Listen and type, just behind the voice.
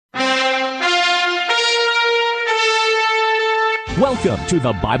Welcome to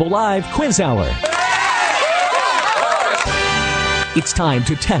the Bible Live Quiz Hour. It's time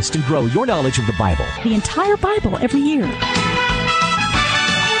to test and grow your knowledge of the Bible. The entire Bible every year.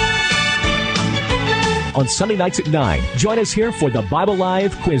 On Sunday nights at 9, join us here for the Bible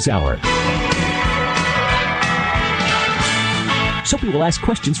Live Quiz Hour. SOAPY will ask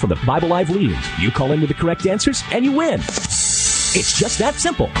questions from the Bible Live leaders. You call in with the correct answers, and you win. It's just that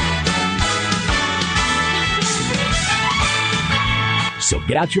simple. So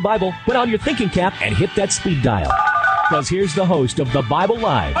get out your Bible, put on your thinking cap, and hit that speed dial. Because here's the host of the Bible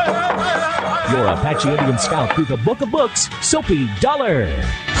Live, your Apache Indian scout through the book of books, Soapy Dollar. All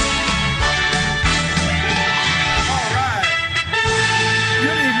right.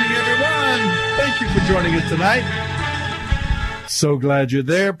 Good evening, everyone. Thank you for joining us tonight. So glad you're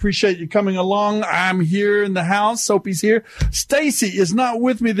there. Appreciate you coming along. I'm here in the house. Soapy's here. Stacy is not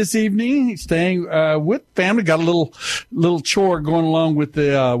with me this evening. He's staying with family. Got a little chore going along with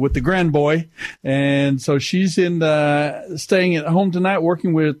the grand boy, and so she's staying at home tonight,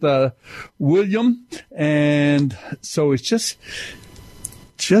 working with William, and so it's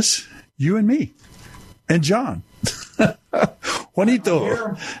just you and me and John.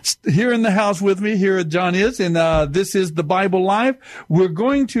 Juanito, here in the house with me, here John is, and this is the Bible Live. We're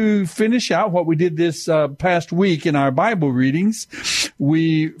going to finish out what we did this past week in our Bible readings.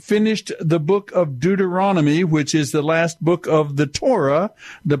 We finished the book of Deuteronomy, which is the last book of the Torah,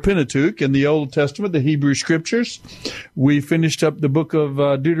 the Pentateuch in the Old Testament, the Hebrew Scriptures. We finished up the book of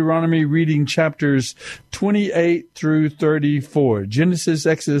Deuteronomy, reading chapters 28 through 34. Genesis,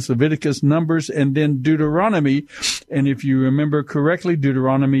 Exodus, Leviticus, Numbers, and then Deuteronomy. And if you remember correctly,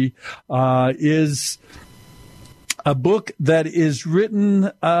 Deuteronomy is a book that is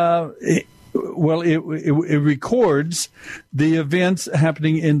written, it records the events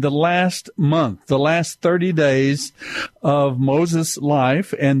happening in the last month, the last 30 days of Moses'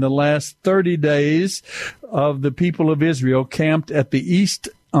 life, and the last 30 days of the people of Israel camped at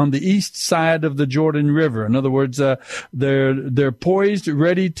on the east side of the Jordan River. In other words, they're poised,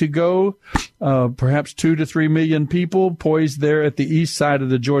 ready to go. Perhaps 2 to 3 million people poised there at the east side of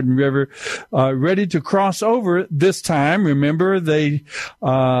the Jordan River, ready to cross over this time. Remember, they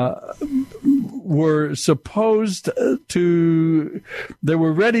were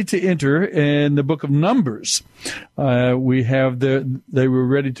ready to enter in the book of Numbers. They were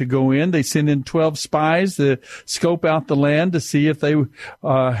ready to go in. They sent in 12 spies to scope out the land to see if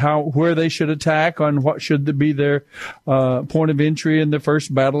where they should attack, on what should be their point of entry in the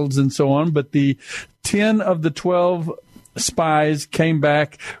first battles and so on. But the 10 of the 12 spies came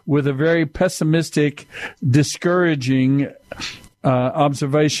back with a very pessimistic, discouraging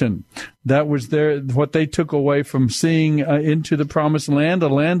observation. That was what they took away from seeing into the promised land, a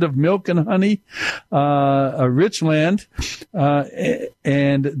land of milk and honey, a rich land.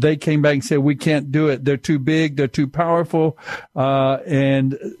 And they came back and said, we can't do it. They're too big. They're too powerful.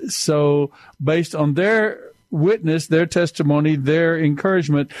 And so based on their witness, their testimony, their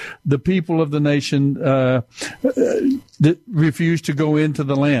encouragement, the people of the nation refused to go into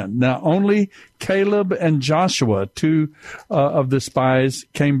the land. Now, only Caleb and Joshua, 2 of the spies,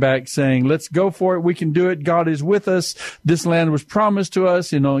 came back saying, let's go for it. We can do it. God is with us. This land was promised to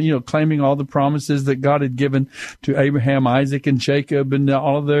us, claiming all the promises that God had given to Abraham, Isaac, and Jacob, and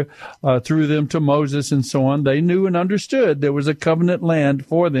all of their, through them to Moses and so on. They knew and understood there was a covenant land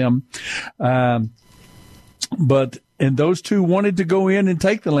for them. And those 2 wanted to go in and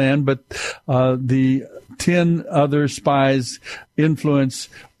take the land, but the 10 other spies' influence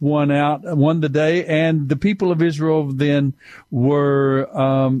won the day, and the people of Israel then were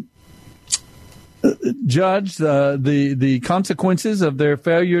judged. The consequences of their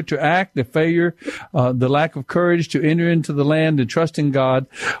failure to act, the lack of courage to enter into the land and trust in God,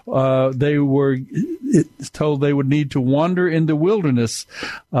 it's told they would need to wander in the wilderness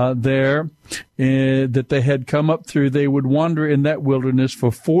that they had come up through. They would wander in that wilderness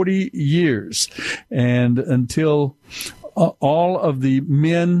for 40 years, and until all of the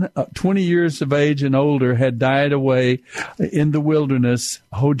men 20 years of age and older had died away in the wilderness,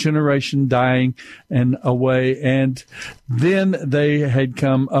 a whole generation dying and away. And then they had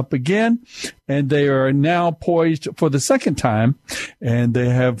come up again, and they are now poised for the second time, and they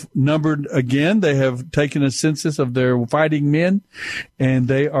have numbered again. They have taken a census of their fighting men, and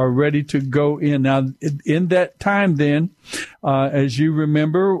they are ready to go in. Now, in that time then, as you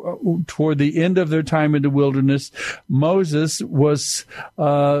remember, toward the end of their time in the wilderness, Moses was,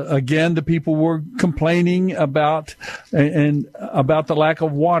 again, the people were complaining about the lack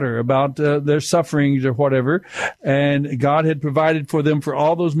of water, about their sufferings or whatever, and God had provided for them for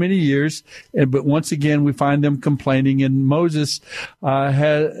all those many years, but once again, we find them complaining, and Moses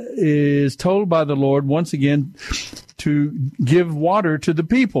is told by the Lord once again to give water to the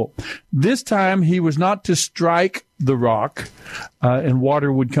people. This time he was not to strike the rock and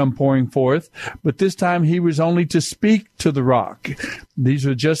water would come pouring forth, but this time he was only to speak to the rock. These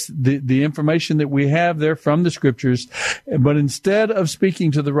are just the information that we have there from the scriptures. But instead of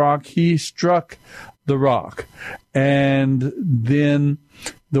speaking to the rock, he struck the rock, and then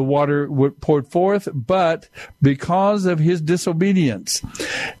the water poured forth, but because of his disobedience.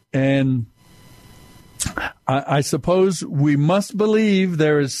 And I suppose we must believe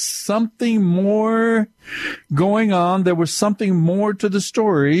there is something more going on. There was something more to the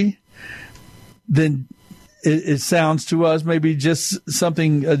story than it sounds to us, maybe just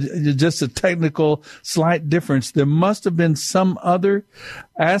something, just a technical slight difference. There must have been some other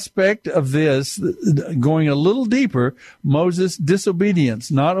aspect of this going a little deeper. Moses' disobedience,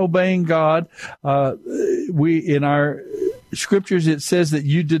 not obeying God. In our scriptures, it says that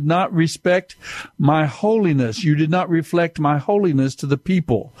you did not respect my holiness. You did not reflect my holiness to the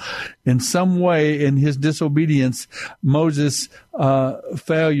people. In some way, in his disobedience, Moses'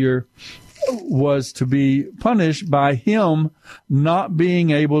 failure was to be punished by him not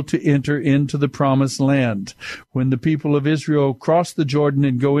being able to enter into the promised land. When the people of Israel cross the Jordan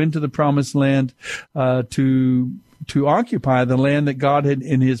and go into the promised land to occupy the land that God had,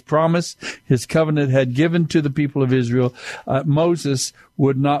 in his promise, his covenant, had given to the people of Israel, Moses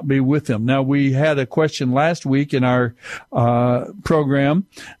would not be with them. Now, we had a question last week in our program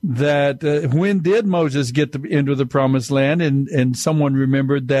that when did Moses get to enter the promised land? And someone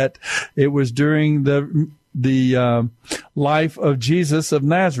remembered that it was during the life of Jesus of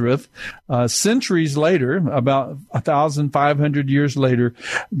Nazareth, centuries later, about 1,500 years later,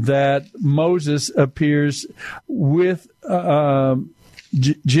 that Moses appears with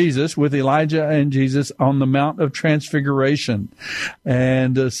Jesus, with Elijah and Jesus on the Mount of Transfiguration.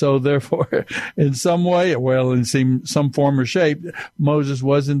 And so therefore, in some way, well, in some form or shape, Moses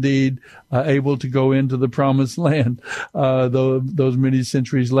was indeed able to go into the promised land those many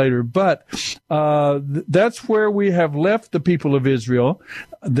centuries later. But that's where we have left the people of Israel,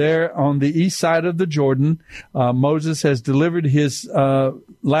 there on the east side of the Jordan. Moses has delivered his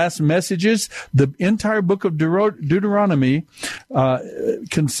last messages. The entire book of Deuteronomy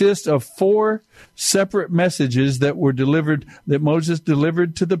consists of 4 separate messages that were delivered, that Moses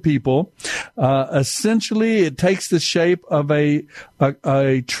delivered to the people. Essentially, it takes the shape of a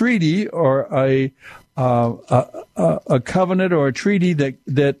treaty or a covenant or a treaty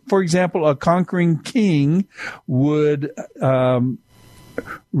that, for example, a conquering king would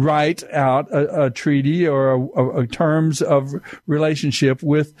write out a treaty or a terms of relationship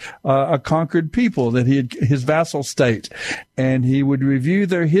with a conquered people that his vassal state, and he would review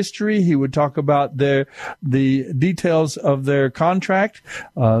their history. He would talk about the details of their contract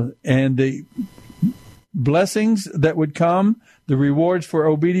and the blessings that would come, the rewards for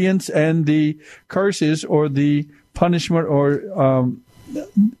obedience, and the curses or the punishment or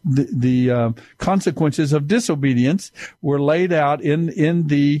the consequences of disobedience were laid out in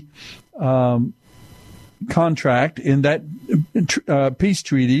the contract, in that peace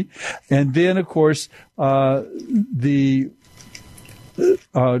treaty. And then, of course, the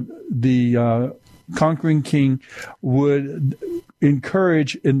conquering king would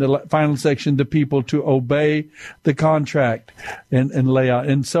encourage, in the final section, the people to obey the contract and lay out.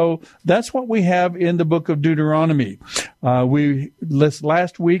 And so that's what we have in the book of Deuteronomy. We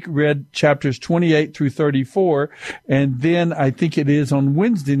last week read chapters 28 through 34, and then I think it is on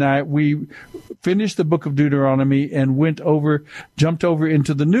Wednesday night we finished the book of Deuteronomy and jumped over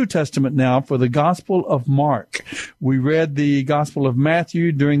into the New Testament now for the Gospel of Mark. We read the Gospel of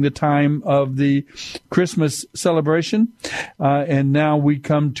Matthew during the time of the Christmas celebration, and now we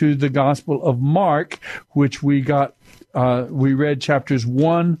come to the Gospel of Mark, which we read chapters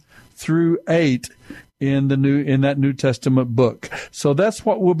 1 through 8 in that New Testament book. So that's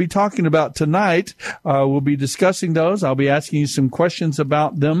what we'll be talking about tonight. We'll be discussing those. I'll be asking you some questions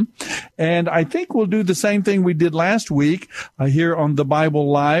about them. And I think we'll do the same thing we did last week here on the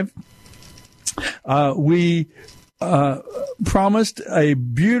Bible Live. We promised a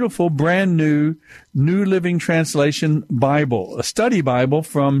beautiful brand new New Living Translation Bible, a study Bible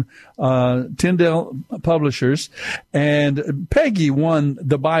from Tyndale Publishers. And Peggy won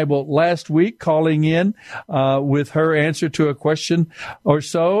the Bible last week, calling in with her answer to a question or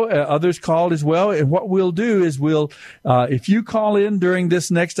so. Others called as well. And what we'll do is if you call in during this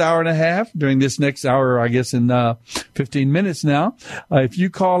next hour and a half, during this next hour, I guess in 15 minutes now, if you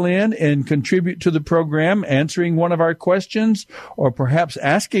call in and contribute to the program, answering one of our questions or perhaps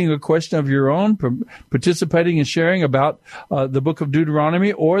asking a question of your own, participating and sharing about the book of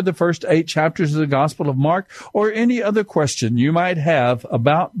Deuteronomy or the first 8 chapters of the Gospel of Mark, or any other question you might have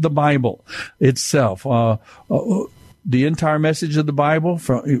about the Bible itself, the entire message of the Bible,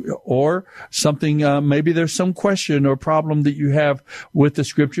 or something, maybe there's some question or problem that you have with the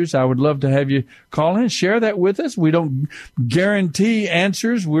Scriptures. I would love to have you call in and share that with us. We don't guarantee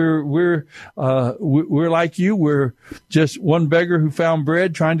answers. We're like you. We're just one beggar who found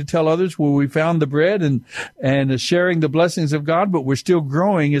bread, trying to tell others where we found the bread and sharing the blessings of God, but we're still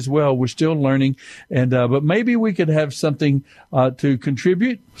growing as well. We're still learning. But maybe we could have something to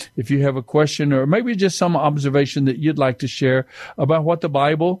contribute if you have a question, or maybe just some observation that you'd like to share about what the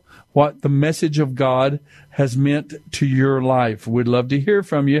Bible, what the message of God has meant to your life. We'd love to hear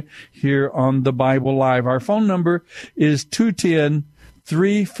from you here on the Bible Live. Our phone number is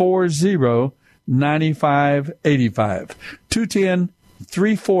 210-340-9585.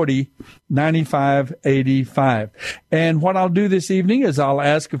 210-340-9585. And what I'll do this evening is I'll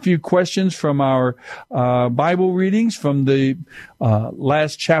ask a few questions from our Bible readings from the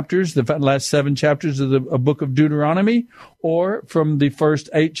last chapters, the last 7 chapters of the book of Deuteronomy, or from the first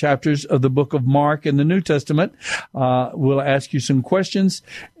 8 chapters of the book of Mark in the New Testament. We'll ask you some questions,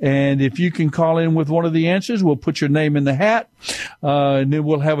 and if you can call in with one of the answers, we'll put your name in the hat, and then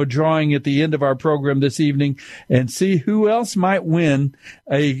we'll have a drawing at the end of our program this evening and see who else might win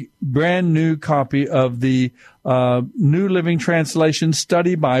a brand new copy of the New Living Translation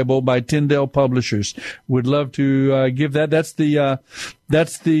Study Bible by Tyndale Publishers. Would love to give that. That's the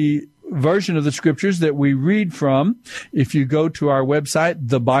version of the Scriptures that we read from. If you go to our website,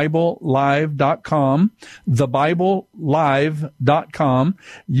 thebiblelive.com, thebiblelive.com,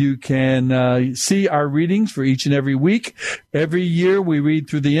 you can see our readings for each and every week. Every year we read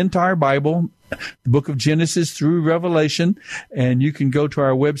through the entire Bible, the book of Genesis through Revelation, and you can go to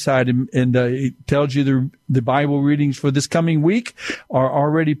our website and it tells you the Bible readings for this coming week are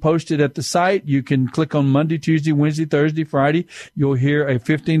already posted at the site. You can click on Monday, Tuesday, Wednesday, Thursday, Friday. You'll hear a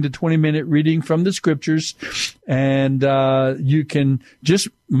 15 to 20 minute reading from the Scriptures, and you can just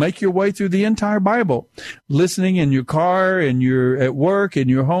make your way through the entire Bible, listening in your car, and you're at work, in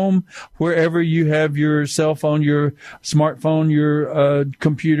your home, wherever you have your cell phone, your smartphone, your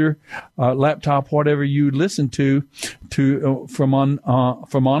computer, laptop, whatever you listen to from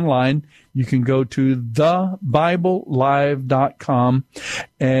online. You can go to thebiblelive.com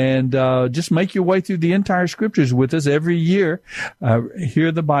and just make your way through the entire Scriptures with us every year.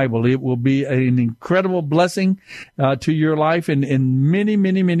 Hear the Bible. It will be an incredible blessing to your life in many,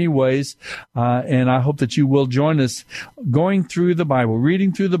 many, many ways. And I hope that you will join us going through the Bible,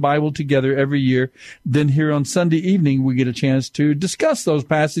 reading through the Bible together every year. Then here on Sunday evening, we get a chance to discuss those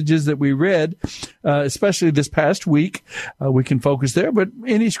passages that we read, especially this past week. We can focus there, but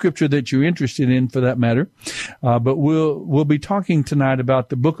any Scripture that you're interested in, for that matter. But we'll be talking tonight about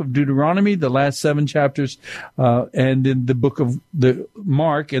the book of Deuteronomy, the last 7 chapters, and in the book of the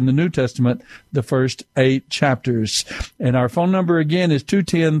Mark in the New Testament, the first 8 chapters. And our phone number again is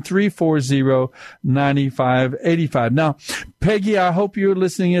 210-340-9585. Now, Peggy, I hope you're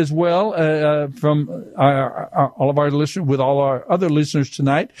listening as well from all of our listeners, with all our other listeners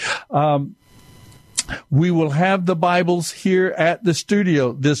tonight. We will have the Bibles here at the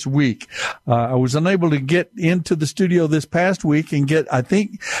studio this week. I was unable to get into the studio this past week and I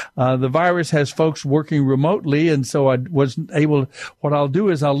think the virus has folks working remotely, and so I wasn't able. What I'll do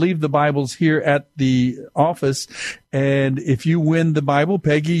is I'll leave the Bibles here at the office. And if you win the Bible,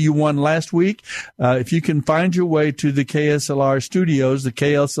 Peggy, you won last week. If you can find your way to the KSLR studios, the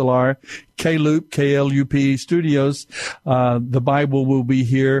KSLR, KLUP studios, the Bible will be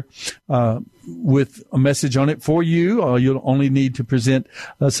here, with a message on it for you. You'll only need to present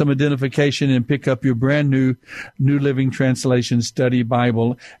some identification and pick up your brand new Living Translation Study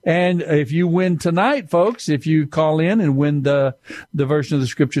Bible. And if you win tonight, folks, if you call in and win the version of the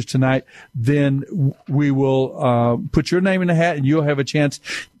Scriptures tonight, then we will put your name in the hat, and you'll have a chance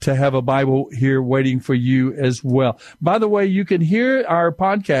to have a Bible here waiting for you as well. By the way, you can hear our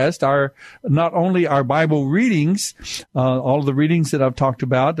podcast, not only our Bible readings, all of the readings that I've talked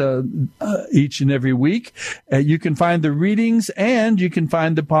about each and every week. You can find the readings, and you can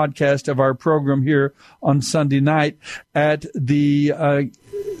find the podcast of our program here on Sunday night at the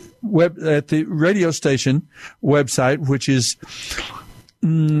radio station website, which is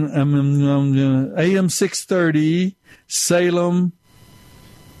AM 630 Salem.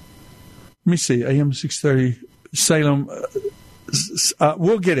 Let me see, AM 630 Salem.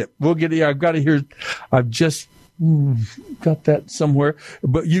 We'll get it. I've got it here. I've just got that somewhere.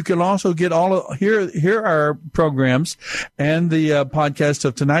 But you can also get here are programs and the podcast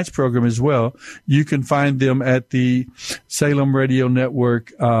of tonight's program as well. You can find them at the Salem Radio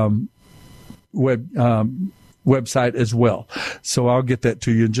Network website as well. So I'll get that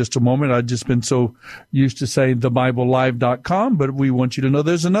to you in just a moment. I've just been so used to saying thebiblelive.com, but we want you to know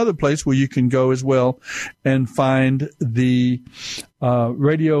there's another place where you can go as well and find the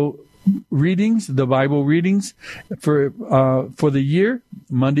radio readings, the Bible readings for the year,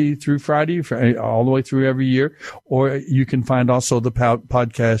 Monday through Friday, all the way through every year. Or you can find also the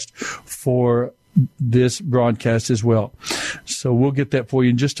podcast for this broadcast as well. So we'll get that for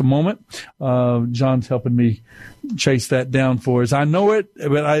you in just a moment. John's helping me chase that down for us. I know it,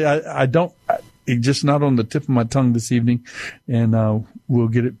 but I don't. It's just not on the tip of my tongue this evening, and we'll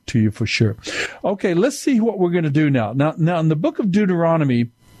get it to you for sure. Okay, let's see what we're going to do now. Now, in the book of Deuteronomy,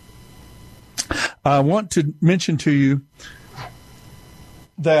 I want to mention to you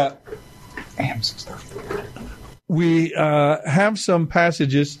that we have some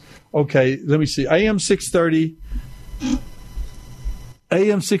passages. Okay, let me see. AM 630,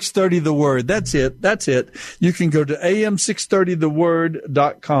 The Word. That's it. You can go to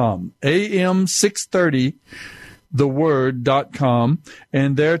am630theword.com. am630theword.com.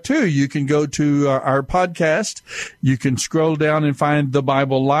 And there too, you can go to our podcast. You can scroll down and find the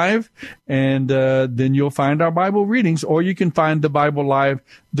Bible Live, and then you'll find our Bible readings, or you can find the Bible Live,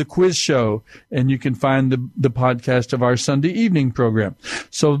 the quiz show, and you can find the podcast of our Sunday evening program.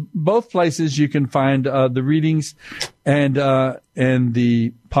 So both places you can find the readings and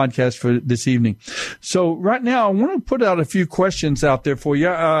the podcast for this evening. So right now, I want to put out a few questions out there for you.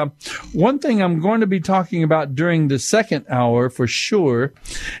 One thing I'm going to be talking about during the second hour for sure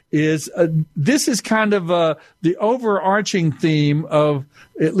is this is kind of the overarching theme of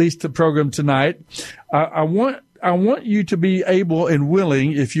at least the program tonight. I want you to be able and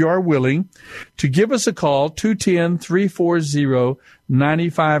willing, if you are willing, to give us a call,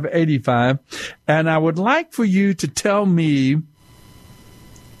 210-340-9585. And I would like for you to tell me,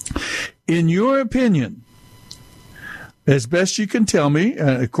 in your opinion, as best you can tell me,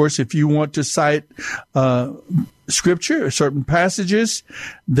 of course, if you want to cite scripture or certain passages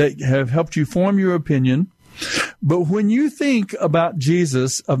that have helped you form your opinion, but when you think about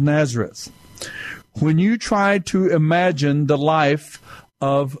Jesus of Nazareth, when you try to imagine the life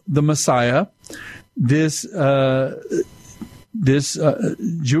of the Messiah, this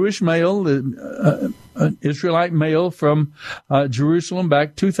Jewish male, an Israelite male from Jerusalem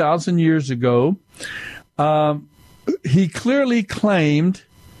back 2,000 years ago, he clearly claimed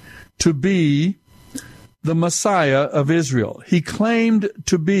to be the Messiah of Israel. He claimed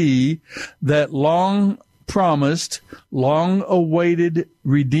to be that long-promised, long-awaited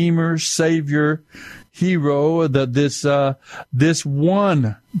Redeemer, Savior, hero, this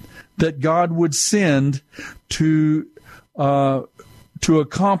one that God would send to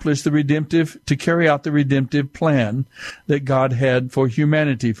accomplish to carry out the redemptive plan that God had for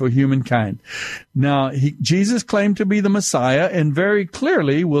humanity, for humankind. Now, Jesus claimed to be the Messiah, and very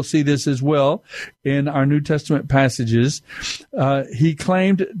clearly, we'll see this as well in our New Testament passages, he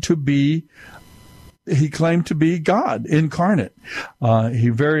claimed to be God incarnate. He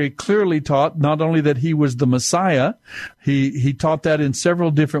very clearly taught not only that he was the Messiah, he taught that in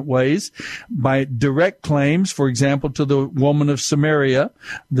several different ways by direct claims, for example, to the woman of Samaria,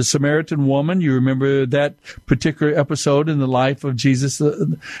 the Samaritan woman. You remember that particular episode in the life of Jesus.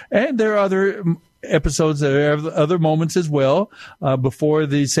 And there are other episodes, there are other moments as well, before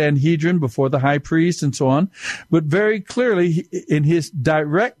the Sanhedrin, before the high priest, and so on. But very clearly, in his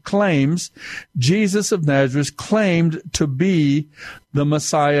direct claims, Jesus of Nazareth claimed to be the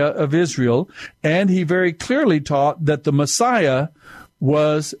Messiah of Israel, and he very clearly taught that the Messiah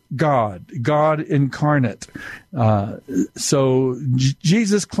was God incarnate. So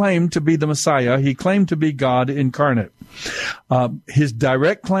Jesus claimed to be the Messiah. He claimed to be God incarnate. His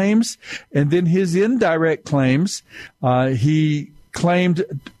direct claims and then his indirect claims, he claimed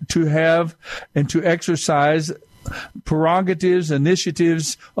to have and to exercise prerogatives,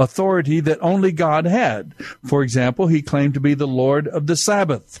 initiatives, authority that only God had. For example, he claimed to be the Lord of the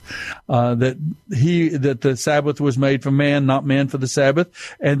Sabbath, that the Sabbath was made for man, not man for the Sabbath,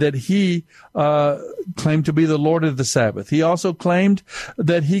 and that he claimed to be the Lord of the Sabbath. He also claimed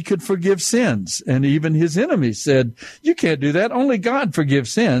that he could forgive sins, and even his enemies said, "You can't do that. Only God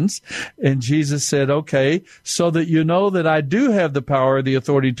forgives sins." And Jesus said, "Okay, so that you know that I do have the power, the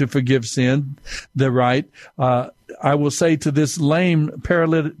authority to forgive sin, the right, I will say to this lame,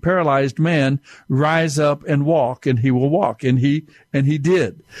 paralyzed man, rise up and walk, and he will walk." And he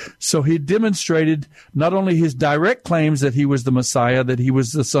did. So he demonstrated not only his direct claims that he was the Messiah, that he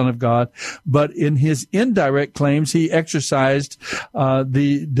was the Son of God, but in his indirect claims, he exercised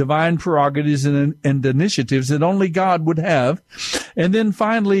the divine prerogatives and initiatives that only God would have. And then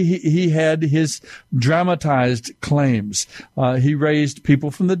finally, he had his dramatized claims. He raised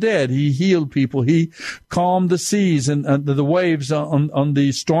people from the dead. He healed people. He calmed the seas and the waves on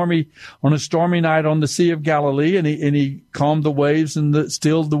a stormy night on the Sea of Galilee, and he calmed the waves and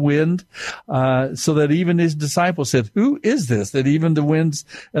stilled the wind, so that even his disciples said, "Who is this that even the winds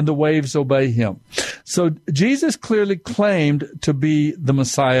and the waves obey him?" So Jesus clearly claimed to be the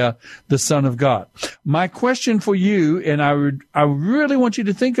Messiah, the Son of God. My question for you, and I really want you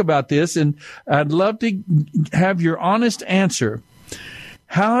to think about this, and I'd love to have your honest answer.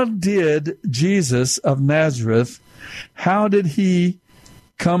 How did Jesus of Nazareth, how did he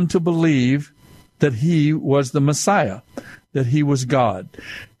come to believe that he was the Messiah, that he was God?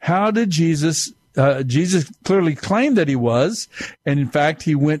 How did Jesus clearly claimed that he was, and in fact,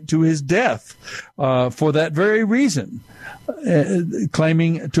 he went to his death for that very reason,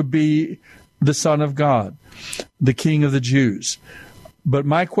 claiming to be the Son of God, the King of the Jews. But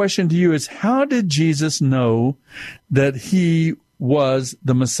my question to you is, how did Jesus know that he was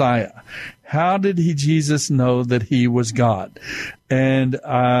the Messiah? How did Jesus know that he was God? And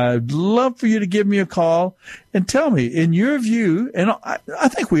I'd love for you to give me a call and tell me, in your view, and I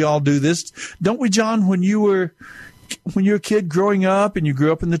think we all do this, don't we, John, when you were a kid growing up and you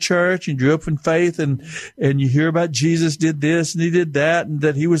grew up in the church and you grew up in faith and you hear about Jesus did this and he did that and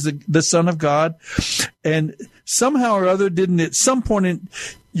that he was the Son of God, and somehow or other didn't at some point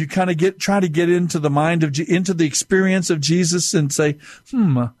you kind of try to get into the mind into the experience of Jesus and say,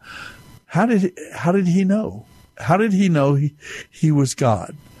 how did he know? How did he know he was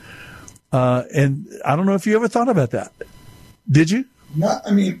God? And I don't know if you ever thought about that. Did you? Not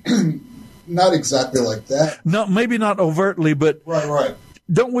exactly like that. No, maybe not overtly, but right.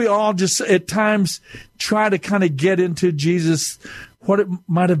 Don't we all just at times try to kind of get into Jesus, what it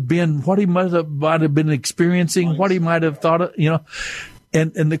might have been, what he might have been experiencing, what he might have thought of,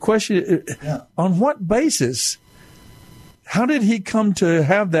 And the question, on what basis, how did he come to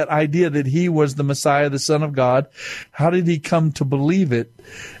have that idea that he was the Messiah, the Son of God? How did he come to believe it?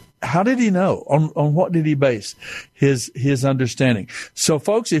 How did he know? On what did he base his understanding? So,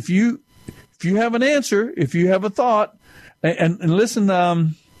 folks, if you have an answer, if you have a thought, and listen,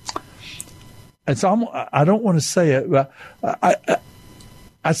 it's almost, I don't want to say it, but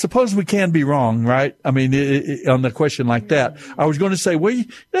I suppose we can be wrong, right? I mean, on the question like that, I was going to say, well,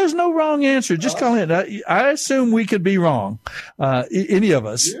 there's no wrong answer. Just call in. I assume we could be wrong. Any of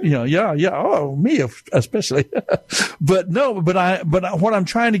us, yeah. Oh, me especially. But what I'm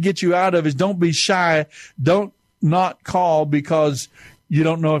trying to get you out of is don't be shy. Don't not call because you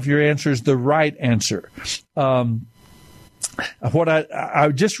don't know if your answer is the right answer. What I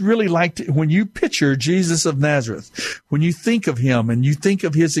just really liked when you picture Jesus of Nazareth, when you think of him and you think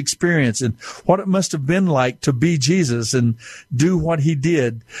of his experience and what it must have been like to be Jesus and do what he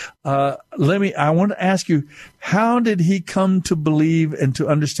did. I want to ask you, how did he come to believe and to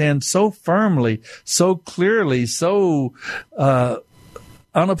understand so firmly, so clearly, so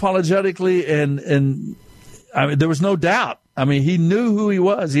unapologetically, and I mean, there was no doubt. I mean, he knew who he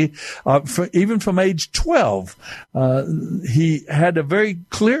was. Even from age 12, he had a very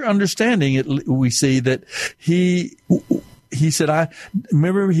clear understanding. We see that he said, I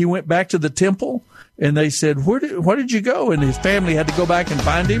remember he went back to the temple and they said, where did you go? And his family had to go back and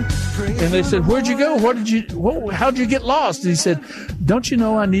find him. And they said, where'd you go? How'd you get lost? And he said, don't you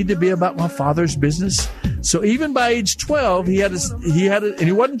know I need to be about my Father's business? So even by age 12, he had, and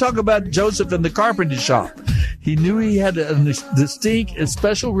he wasn't talking about Joseph in the carpenter shop. He knew he had a distinct and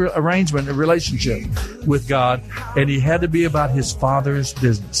special arrangement, a relationship with God, and he had to be about his Father's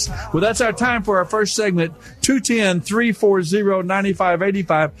business. Well, that's our time for our first segment,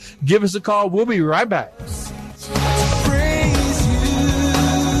 210-340-9585. Give us a call. We'll be right back.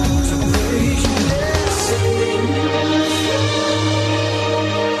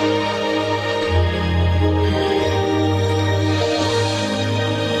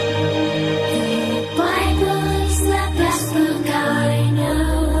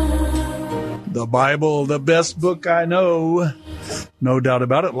 The Bible, the best book I know. No doubt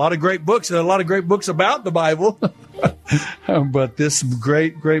about it. A lot of great books, and a lot of great books about the Bible. But this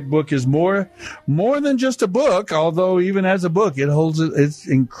great book is more than just a book, although even as a book, it holds its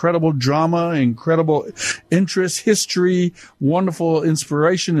incredible drama, incredible interest, history, wonderful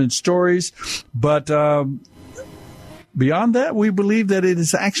inspiration and stories. But beyond that, we believe that it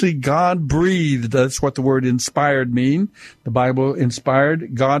is actually God-breathed. That's what the word inspired mean. The Bible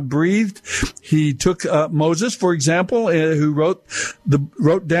inspired, God-breathed. He took Moses, for example, who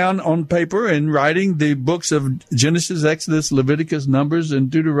wrote down on paper and writing the books of Genesis, Exodus, Leviticus, Numbers, and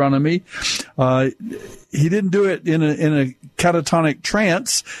Deuteronomy. He didn't do it in a catatonic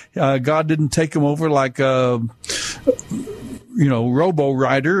trance. God didn't take him over like robo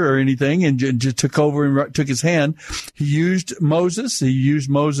rider or anything and just took over and took his hand. He used Moses. He used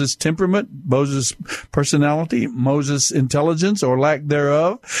Moses' temperament, Moses' personality, Moses' intelligence or lack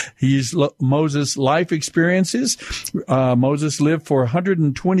thereof. He used Moses' life experiences. Moses lived for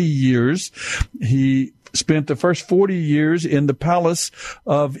 120 years. He spent the first 40 years in the palace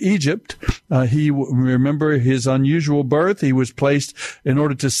of Egypt. Remember his unusual birth. He was placed in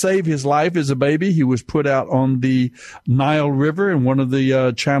order to save his life as a baby. He was put out on the Nile River in one of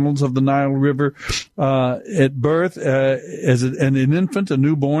the channels of the Nile River at birth as an infant, a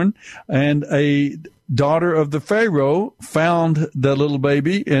newborn, and a daughter of the Pharaoh found the little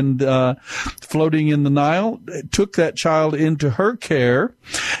baby and floating in the Nile, took that child into her care,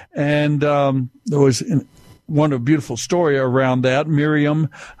 and there was one beautiful story around that. Miriam,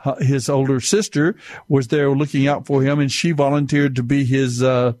 his older sister, was there looking out for him, and she volunteered to be his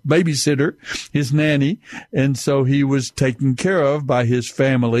babysitter, his nanny, and so he was taken care of by his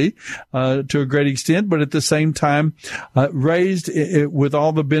family to a great extent, but at the same time raised with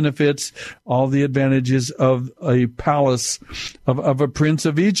all the benefits, all the advantages of a palace, of a prince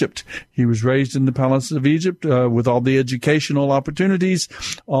of Egypt. He was raised in the palace of Egypt with all the educational opportunities,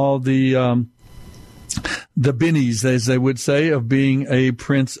 all the bennies, as they would say, of being a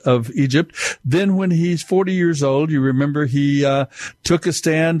prince of Egypt. Then when he's 40 years old, you remember he took a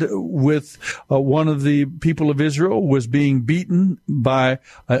stand with one of the people of Israel, was being beaten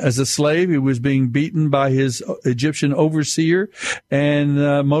as a slave. He was being beaten by his Egyptian overseer, and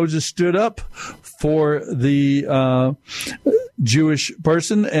Moses stood up for the Jewish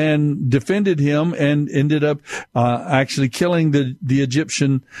person and defended him and ended up actually killing the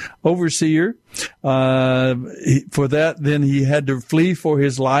Egyptian overseer. For that, then he had to flee for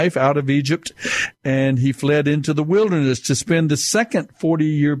his life out of Egypt, and he fled into the wilderness to spend the second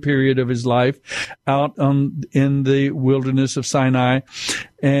 40-year period of his life out in the wilderness of Sinai,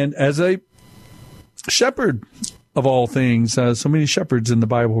 and as a shepherd of all things. So many shepherds in the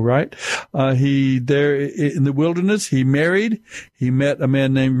Bible, right? He there in the wilderness, he married. He met a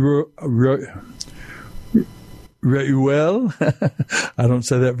man named Reuel. I don't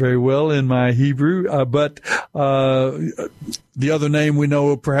say that very well in my Hebrew, but the other name we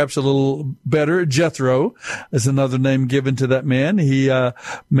know perhaps a little better, Jethro, is another name given to that man. He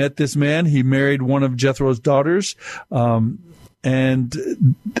met this man. He married one of Jethro's daughters, and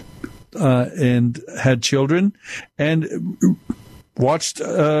had children, and watched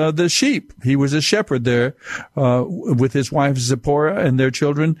the sheep. He was a shepherd there with his wife Zipporah and their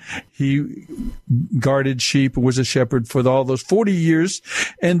children. He guarded sheep, was a shepherd for all those 40 years.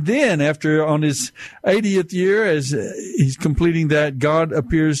 And then on his 80th year, as he's completing that, God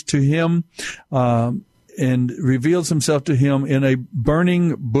appears to him and reveals himself to him in a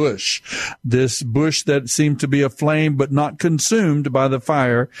burning bush, this bush that seemed to be aflame but not consumed by the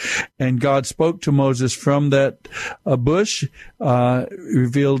fire. And God spoke to Moses from that bush,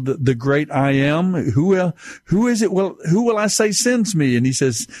 revealed the great I am. Who is it? Well, who will I say sends me? And he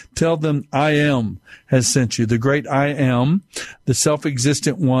says, tell them I am has sent you. The great I am, the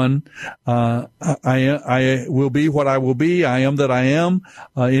self-existent one. I will be what I will be. I am that I am.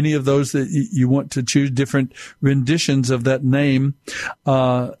 Any of those that you want to choose different renditions of that name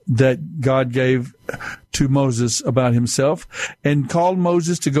that God gave to Moses about himself, and called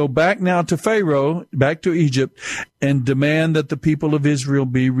Moses to go back now to Pharaoh, back to Egypt, and demand that the people of Israel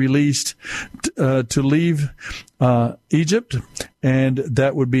be released to leave Egypt. And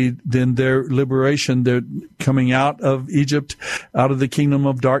that would be then their liberation. They're coming out of Egypt, out of the kingdom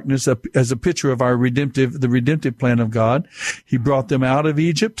of darkness, as a picture of the redemptive plan of God. He brought them out of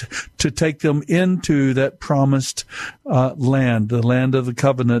Egypt to take them into that promised land, the land of the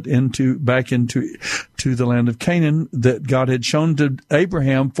covenant, back into the land of Canaan that God had shown to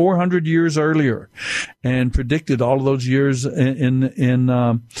Abraham 400 years earlier, and predicted all of those years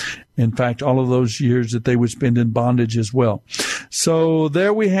in fact, all of those years that they would spend in bondage as well. So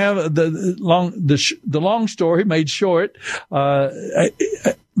there we have the long story made short.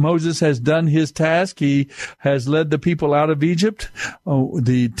 Moses has done his task. He has led the people out of Egypt.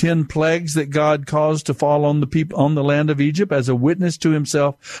 The 10 plagues that God caused to fall on the people on the land of Egypt as a witness to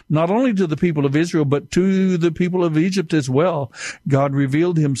himself, not only to the people of Israel, but to the people of Egypt as well. God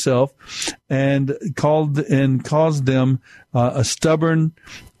revealed himself and caused them a stubborn,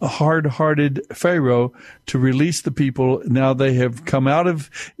 hard-hearted Pharaoh to release the people. Now they have come out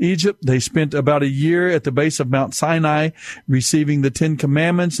of Egypt. They spent about a year at the base of Mount Sinai receiving the 10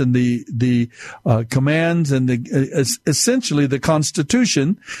 Commandments and the commands and essentially the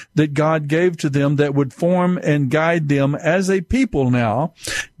constitution that God gave to them that would form and guide them as a people now.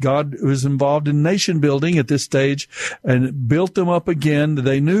 God was involved in nation building at this stage and built them up again.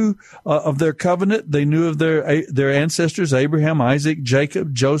 They knew of their covenant. They knew of their ancestors, Abraham, Isaac,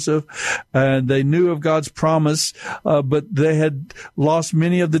 Jacob, Joseph, and they knew of God's promise, but they had lost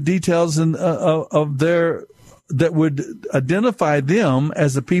many of the details of their that would identify them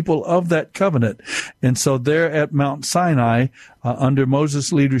as the people of that covenant. And so there at Mount Sinai, under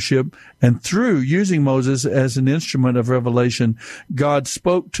Moses' leadership and through using Moses as an instrument of revelation, God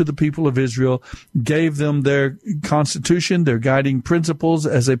spoke to the people of Israel, gave them their constitution, their guiding principles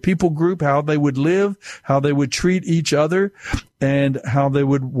as a people group, how they would live, how they would treat each other, and how they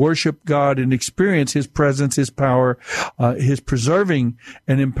would worship God and experience his presence, his power, his preserving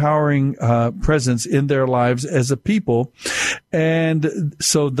and empowering presence in their lives as a people. And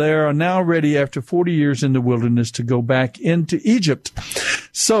so they are now ready after 40 years in the wilderness to go back into Egypt.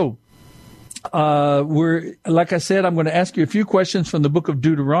 So, like I said, I'm going to ask you a few questions from the book of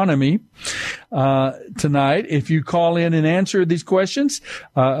Deuteronomy, tonight. If you call in and answer these questions,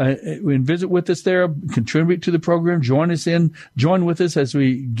 and visit with us there, contribute to the program, join with us as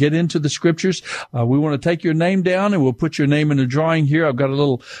we get into the scriptures. We want to take your name down and we'll put your name in a drawing here. I've got a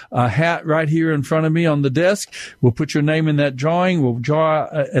little, hat right here in front of me on the desk. We'll put your name in that drawing. We'll draw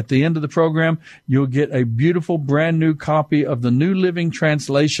at the end of the program. You'll get a beautiful brand new copy of the New Living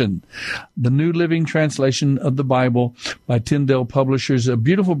Translation. The New Living Translation of the Bible by Tyndale Publishers, a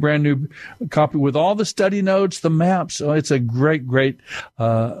beautiful brand new copy with all the study notes, the maps. Oh, it's a great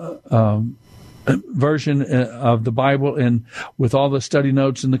version of the Bible, and with all the study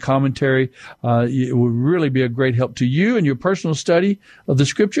notes and the commentary, it would really be a great help to you in your personal study of the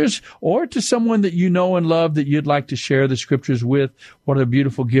scriptures, or to someone that you know and love that you'd like to share the scriptures with. What a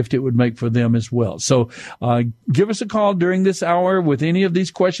beautiful gift it would make for them as well. So give us a call during this hour with any of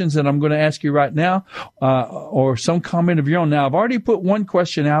these questions that I'm going to ask you right now, or some comment of your own. Now, I've already put one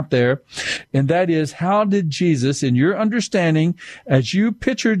question out there, and that is, how did Jesus, in your understanding, as you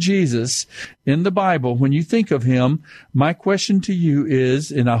picture Jesus in the Bible, when you think of him, my question to you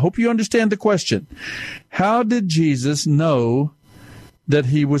is, and I hope you understand the question, how did Jesus know that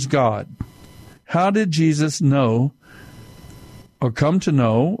he was God? How did Jesus know or come to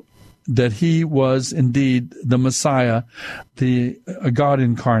know that he was indeed the Messiah, the God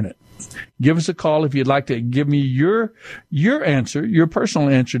incarnate? Give us a call if you'd like to give me your answer, your personal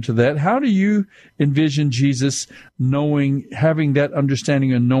answer to that. How do you envision Jesus having that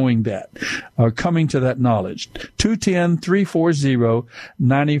understanding and knowing that, or coming to that knowledge?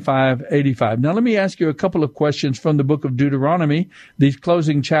 210-340-9585. Now, let me ask you a couple of questions from the book of Deuteronomy, these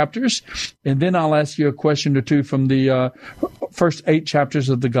closing chapters, and then I'll ask you a question or two from the first 8 chapters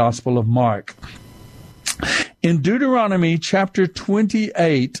of the Gospel of Mark. In Deuteronomy chapter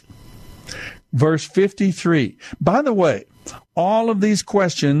 28, verse 53. By the way, all of these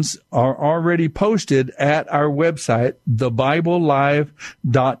questions are already posted at our website,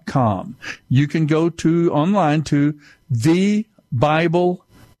 thebiblelive.com. You can go online to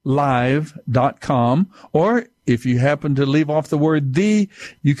thebiblelive.com, or if you happen to leave off the word "the,"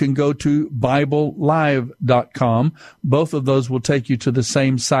 you can go to BibleLive.com. Both of those will take you to the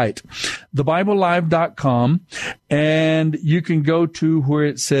same site, TheBibleLive.com, and you can go to where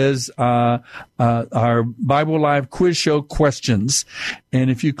it says our Bible Live quiz show questions. And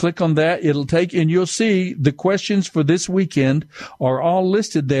if you click on that, it'll take, and you'll see the questions for this weekend are all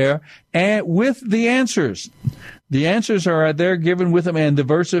listed there, and with the answers. The answers are there given with them, and the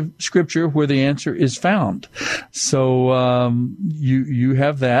verse of scripture where the answer is found. So you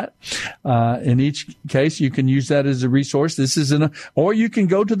have that. In each case, you can use that as a resource. Or you can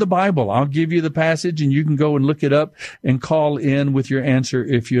go to the Bible. I'll give you the passage, and you can go and look it up and call in with your answer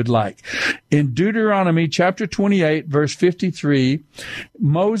if you'd like. In Deuteronomy chapter 28, verse 53,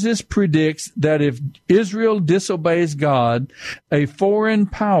 Moses predicts that if Israel disobeys God, a foreign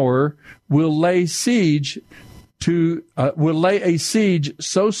power will lay siege will lay a siege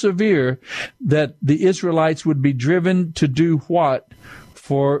so severe that the Israelites would be driven to do what?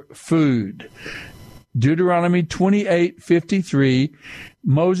 For food. Deuteronomy 28:53,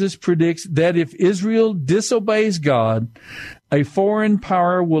 Moses predicts that if Israel disobeys God, a foreign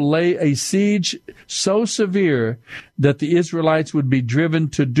power will lay a siege so severe that the Israelites would be driven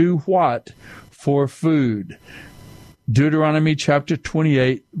to do what? For food. Deuteronomy chapter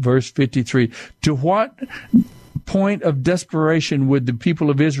 28, verse 53. To what point of desperation would the people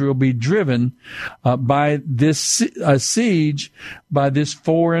of Israel be driven by this siege, by this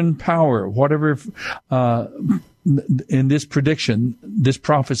foreign power, whatever in this prediction, this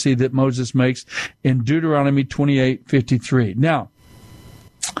prophecy that Moses makes in Deuteronomy 28:53. Now,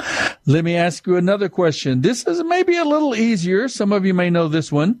 let me ask you another question. This is maybe a little easier. Some of you may know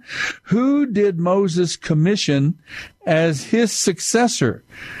this one. Who did Moses commission as his successor?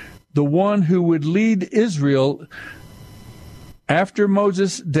 The one who would lead Israel after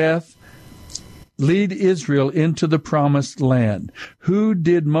Moses' death, lead Israel into the promised land. Who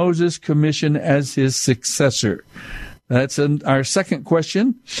did Moses commission as his successor? That's our second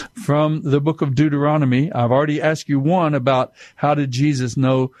question from the book of Deuteronomy. I've already asked you one about how did Jesus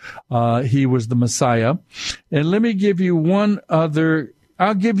know he was the Messiah. And let me give you one other.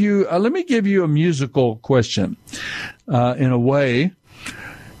 Let me give you a musical question in a way.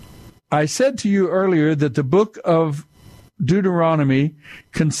 I said to you earlier that the book of Deuteronomy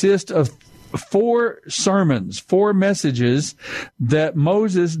consists of 4 sermons, 4 messages that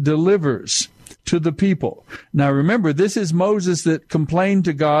Moses delivers to the people. Now remember, this is Moses that complained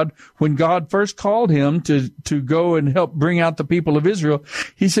to God when God first called him to go and help bring out the people of Israel.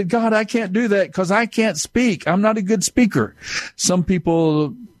 He said, God, I can't do that because I can't speak. I'm not a good speaker. Some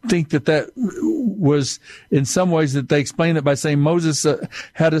people think that was in some ways that they explain it by saying Moses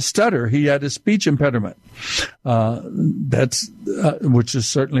had a stutter. He had a speech impediment. Which is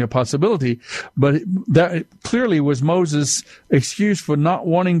certainly a possibility, but that clearly was Moses' excuse for not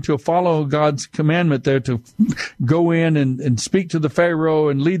wanting to follow God's commandment there to go in and speak to the Pharaoh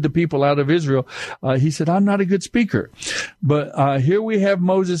and lead the people out of Israel. He said, I'm not a good speaker. But here we have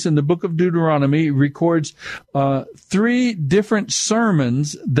Moses in the book of Deuteronomy records 3 different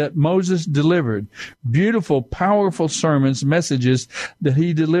sermons that Moses delivered. Beautiful, powerful sermons, messages that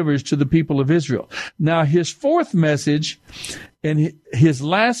he delivers to the people of Israel. Now, his 4th message and his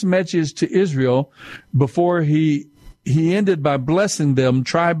last message to Israel before he ended by blessing them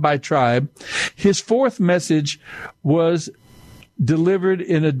tribe by tribe, his 4th message was delivered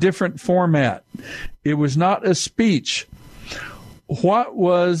in a different format. It was not a speech. What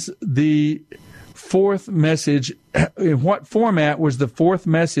was the 4th message? In what format was the 4th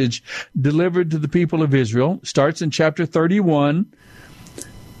message delivered to the people of Israel? Starts in chapter 31,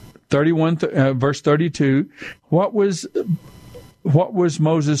 verse 32. What was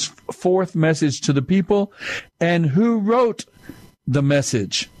Moses' 4th message to the people, and who wrote the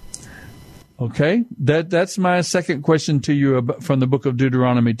message? Okay, that's my second question to you from the book of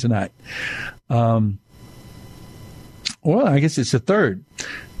Deuteronomy tonight. Well, I guess it's a third.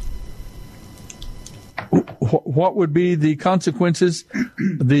 What would be the consequences,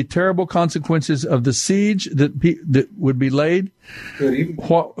 the terrible consequences of the siege that would be laid?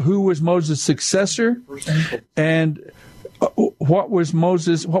 Who was Moses' successor? And what was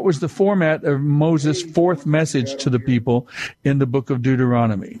the format of Moses' 4th message to the people in the book of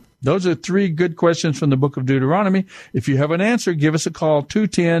Deuteronomy? Those are 3 good questions from the book of Deuteronomy. If you have an answer, give us a call,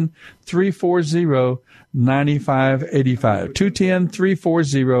 210-340-9585.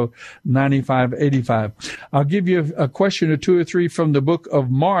 210-340-9585. I'll give you a question or 2 or 3 from the book of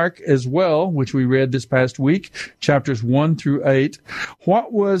Mark as well, which we read this past week, chapters 1 through 8.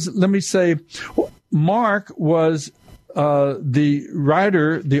 Mark was the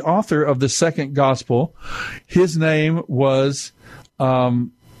writer, the author of the 2nd gospel. His name was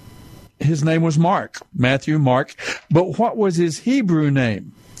Mark, Matthew, Mark. But what was his Hebrew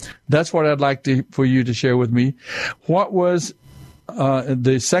name? That's what I'd like for you to share with me. What was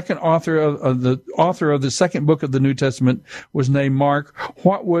the second author of the 2nd book of the New Testament was named Mark?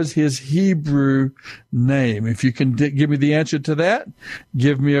 What was his Hebrew name? If you can give me the answer to that,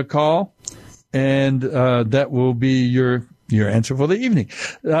 give me a call, and that will be your answer for the evening.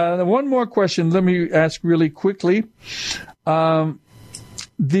 One more question. Let me ask really quickly.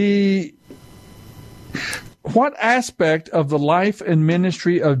 What aspect of the life and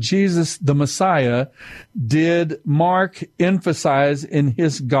ministry of Jesus the Messiah did Mark emphasize in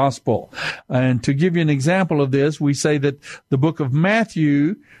his gospel? And to give you an example of this, we say that the book of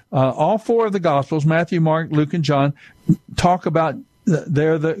Matthew, all 4 of the gospels, Matthew, Mark, Luke, and John, talk about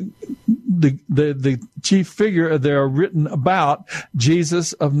they're the the chief figure there written about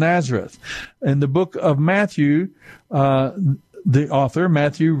Jesus of Nazareth. In the book of Matthew, the author,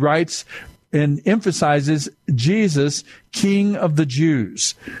 Matthew, writes and emphasizes Jesus, King of the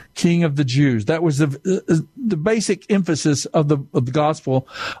Jews. King of the Jews. That was the basic emphasis of the Gospel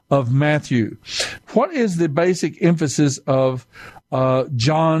of Matthew. What is the basic emphasis of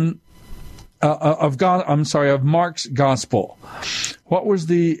Mark's Gospel? What was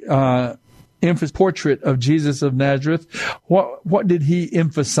the portrait of Jesus of Nazareth? What did he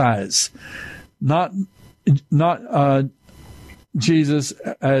emphasize? Not Jesus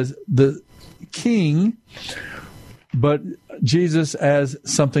as the king, but Jesus as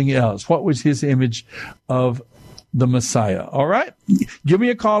something else. What was his image of the Messiah? All right. Give me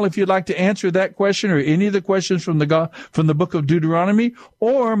a call if you'd like to answer that question or any of the questions from the book of Deuteronomy,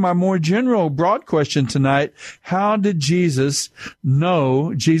 or my more general broad question tonight. How did Jesus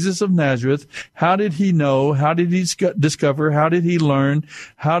know, Jesus of Nazareth? How did he know? How did he discover? How did he learn?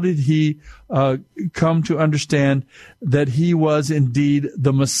 How did he come to understand that he was indeed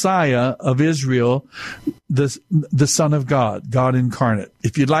the Messiah of Israel, the Son of God, God incarnate?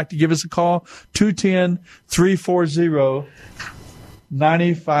 If you'd like to give us a call,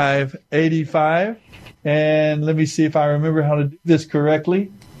 210-340-9585. And let me see if I remember how to do this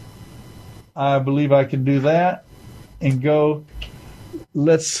correctly. I believe I can do that. And go,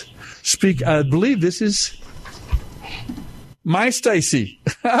 let's speak. I believe this is my Stacy.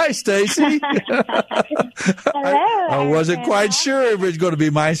 Hi, Stacy. Hello. I wasn't quite sure if it was going to be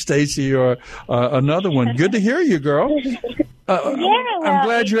my Stacy or another one. Good to hear you, girl. I'm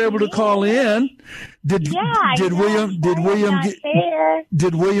glad you're able to call in. Did William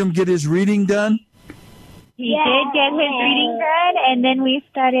get his reading done? He did get his reading done, and then we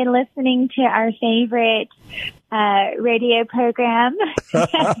started listening to our favorite radio program.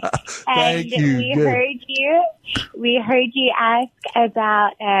 Thank you. We heard you ask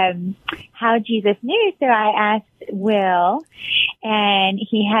about how Jesus knew, so I asked Will, and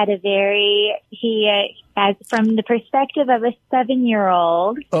he had as from the perspective of a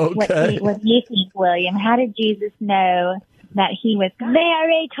 7-year-old, okay. What do you think, William? How did Jesus know that he was God?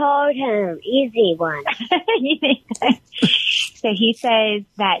 Mary told him. Easy one. You think so? So he says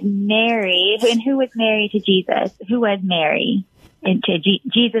that Mary, and who was Mary to Jesus? Who was Mary? And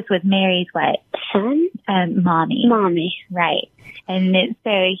Jesus was Mary's what? Son? Mommy. Mommy. Right. And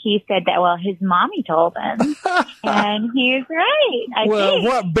so he said that, well, his mommy told him. And he was right. I think.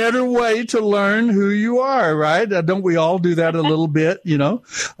 What better way to learn who you are, right? Don't we all do that a little bit, you know?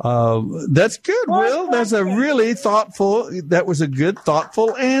 That's good, Will. That's a really that was a good,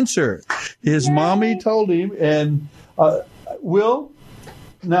 thoughtful answer. His mommy told him. And, Will,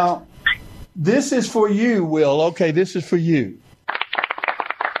 now, this is for you, Will. Okay, this is for you.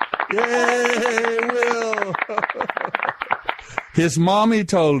 Yay, Will. His mommy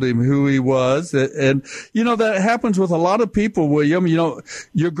told him who he was. And, you know, that happens with a lot of people, William. You know,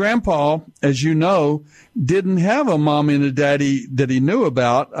 your grandpa, as you know, didn't have a mommy and a daddy that he knew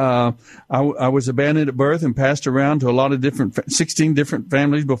about. I was abandoned at birth and passed around to a lot of 16 different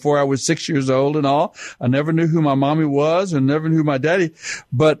families before I was 6 years old and all. I never knew who my mommy was and never knew my daddy.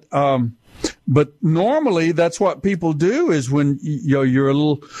 But normally that's what people do is when, you know, you're a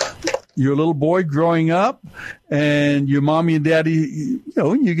little boy growing up and your mommy and daddy, you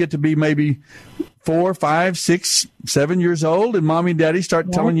know, you get to be maybe 4, 5, 6, 7 years old, and mommy and daddy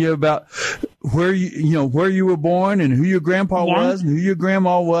start telling you about where you were born and who your grandpa was and who your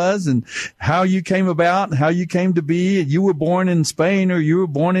grandma was and how you came about and how you came to be. You were born in Spain or you were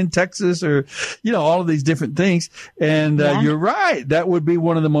born in Texas or, you know, all of these different things. And you're right. That would be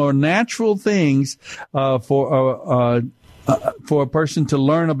one of the more natural things for a person to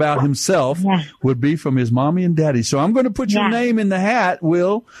learn about himself would be from his mommy and daddy. So I'm going to put your name in the hat,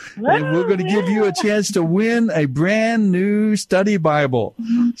 Will, and we're going to give you a chance to win a brand new study Bible.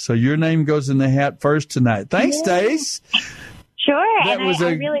 So your name goes in the hat first tonight. Thanks, Stace. Sure. It was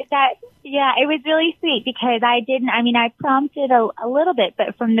really sweet because I prompted a little bit,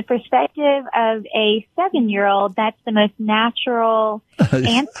 but from the perspective of a 7-year-old, that's the most natural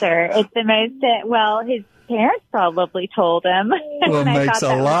answer. It's the most, his parents probably told him. Well, it makes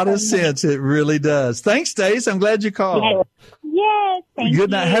a lot of sense. It really does. Thanks, Stace. I'm glad you called. Yes. Thank you.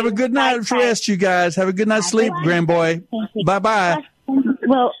 Night. Have a good night's rest, you guys. Have a good night's sleep, grandboy. Bye-bye.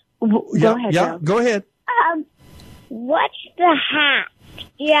 Well, go ahead. Yeah, go ahead. What's the hat?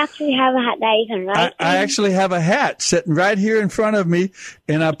 Do you actually have a hat that you can write I actually have a hat sitting right here in front of me,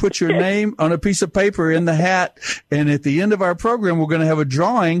 and I put your name on a piece of paper in the hat. And at the end of our program, we're going to have a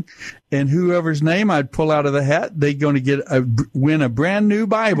drawing, and whoever's name I'd pull out of the hat, they're going to win a brand new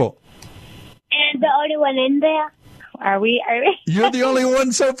Bible. I'm the only one in there. Are we? You're the only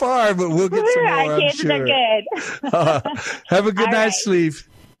one so far, but we'll get some more, Our chances are good. Have a good All night's sleep.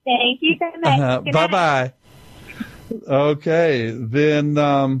 Thank you so much. Good night. Bye-bye. Okay, then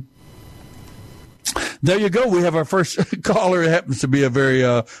there you go. We have our first caller. It happens to be a very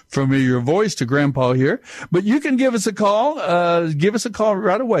familiar voice to Grandpa here. But you can give us a call. Give us a call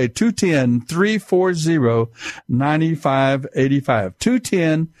right away.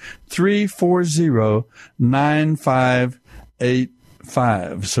 210-340-9585.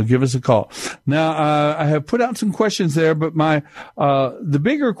 210-340-9585. So give us a call. Now, I have put out some questions there, but the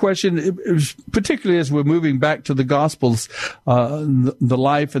bigger question, it was particularly as we're moving back to the Gospels, the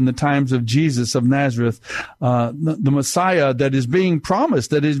life and the times of Jesus of Nazareth, the Messiah that is being promised,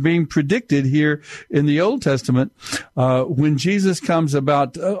 that is being predicted here in the Old Testament, when Jesus comes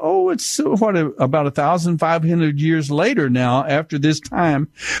about, about 1,500 years later now, after this time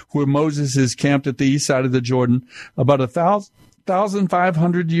where Moses is camped at the east side of the Jordan, about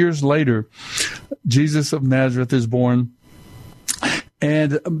 1,500 years later, Jesus of Nazareth is born.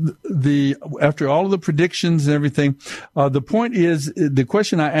 And after all of the predictions and everything, the point is, the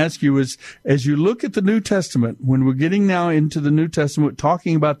question I ask you is, as you look at the New Testament, when we're getting now into the New Testament,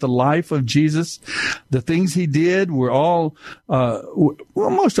 talking about the life of Jesus, the things he did, we're all,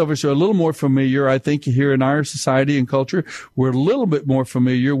 most of us are a little more familiar, I think, here in our society and culture. We're a little bit more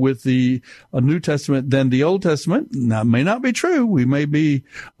familiar with the New Testament than the Old Testament. Now, it may not be true. We may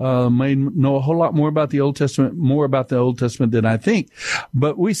know a whole lot more about the Old Testament than I think.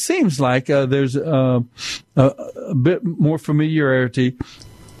 But it seems like there's a bit more familiarity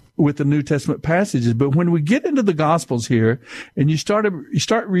with the New Testament passages. But when we get into the Gospels here, and you start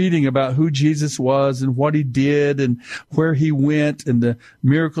reading about who Jesus was and what he did and where he went and the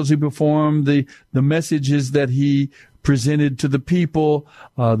miracles he performed, the messages that he presented to the people,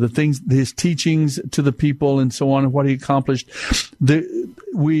 his teachings to the people, and so on, and what he accomplished,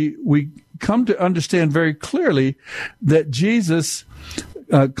 we come to understand very clearly that Jesus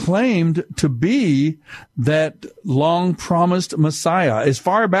claimed to be that long-promised Messiah. As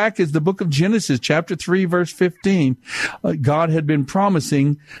far back as the book of Genesis, chapter 3, verse 15, God had been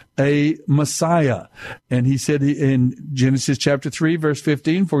promising a Messiah. And he said in Genesis chapter 3, verse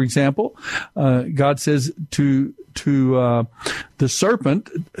 15, for example, God says to the serpent,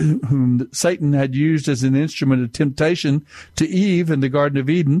 whom Satan had used as an instrument of temptation to Eve in the Garden of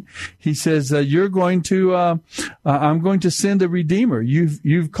Eden, he says, I'm going to send a Redeemer.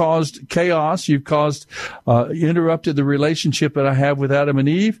 You've caused chaos. You've interrupted the relationship that I have with Adam and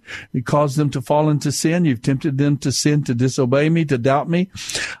Eve. You caused them to fall into sin. You've tempted them to sin, to disobey me, to doubt me.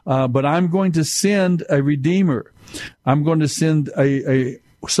 But I'm going to send a Redeemer. I'm going to send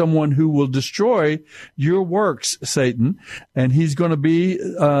someone who will destroy your works, Satan, and he's going to be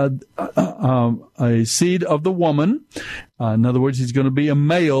a seed of the woman. In other words, he's going to be a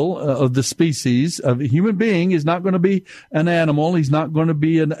male of the species of a human being. He's not going to be an animal. He's not going to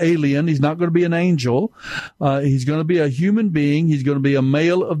be an alien. He's not going to be an angel. He's going to be a human being. He's going to be a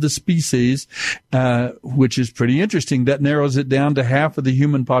male of the species, which is pretty interesting. That narrows it down to half of the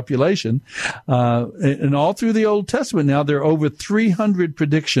human population. And all through the Old Testament now, there are over 300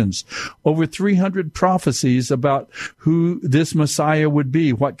 predictions, over 300 prophecies about who this Messiah would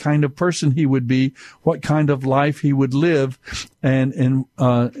be, what kind of person he would be, what kind of life he would live, and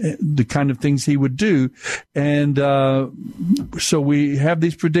the kind of things he would do. And so we have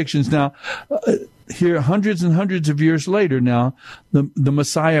these predictions. Now, here, hundreds and hundreds of years later now, the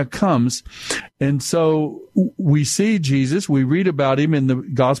Messiah comes. And so we see Jesus. We read about him in the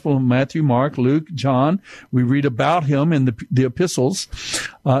Gospel of Matthew, Mark, Luke, John. We read about him in the epistles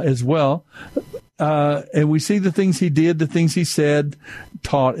as well. And we see the things he did, the things he said,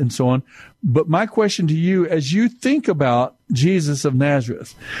 taught, and so on. But my question to you, as you think about Jesus of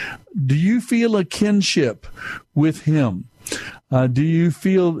Nazareth, do you feel a kinship with him? Do you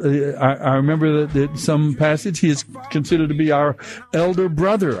feel, I remember that some passage, he is considered to be our elder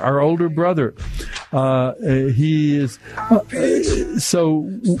brother, our older brother. He is, so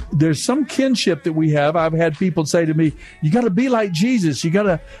there's some kinship that we have. I've had people say to me, you got to be like Jesus. You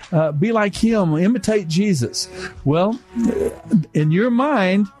got to be like him, imitate Jesus. Well, in your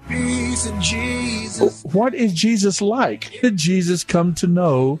mind, what is Jesus like? Did Jesus come to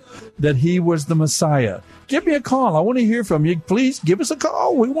know that he was the Messiah? Give me a call. I want to hear from you. Please give us a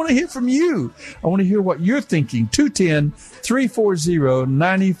call. We want to hear from you. I want to hear what you're thinking.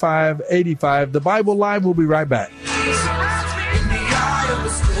 210-340-9585. The Bible Live. We'll be right back.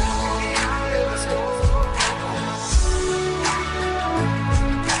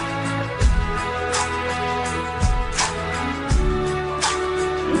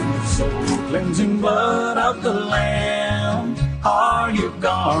 Cleansing Are your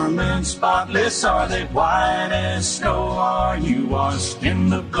garments spotless? Are they white as snow? Are you washed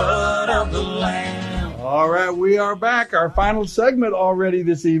in the blood of the Lamb? All right, we are back. Our final segment already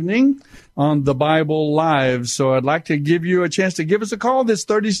this evening on the Bible Live. So I'd like to give you a chance to give us a call this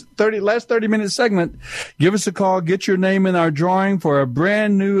last 30-minute segment. Give us a call. Get your name in our drawing for a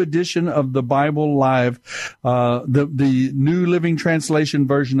brand new edition of the Bible Live, the New Living Translation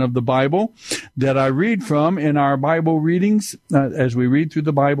version of the Bible that I read from in our Bible readings as we read through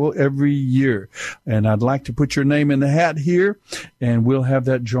the Bible every year. And I'd like to put your name in the hat here, and we'll have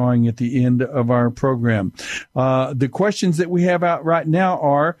that drawing at the end of our program. The questions that we have out right now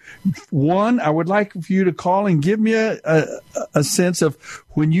are, one, I would like for you to call and give me a sense of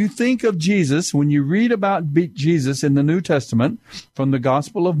when you think of Jesus, when you read about Jesus in the New Testament from the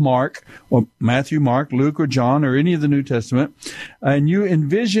Gospel of Mark, or Matthew, Mark, Luke, or John, or any of the New Testament, and you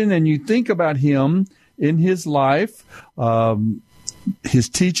envision and you think about him in his life, his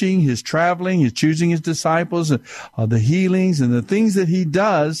teaching, his traveling, his choosing his disciples, the healings and the things that he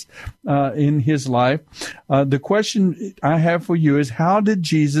does in his life. The question I have for you is, how did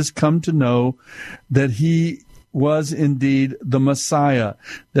Jesus come to know that he was indeed the Messiah,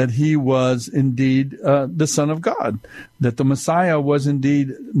 that he was indeed the Son of God, that the Messiah was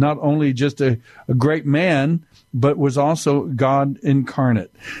indeed not only just a great man, but was also God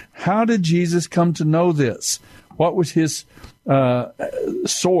incarnate? How did Jesus come to know this? What was his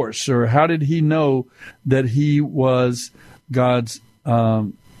source, or how did he know that he was God's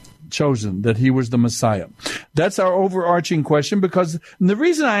chosen, that he was the Messiah? That's our overarching question, because the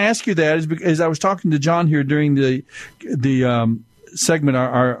reason I ask you that is because I was talking to John here during the segment,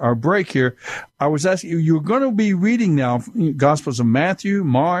 our break here. I was asking you, you're going to be reading now Gospels of Matthew,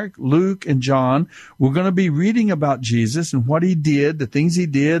 Mark, Luke, and John. We're going to be reading about Jesus and what he did, the things he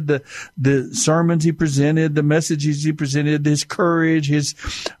did, the sermons he presented, the messages he presented, his courage, his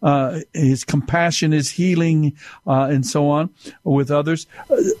compassion, his healing, and so on with others.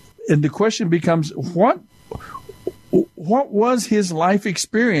 And the question becomes, what was his life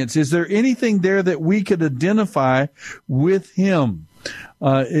experience? Is there anything there that we could identify with him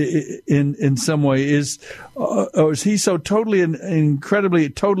in some way? Or is he so totally and incredibly,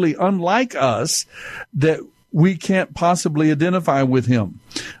 totally unlike us that we can't possibly identify with him?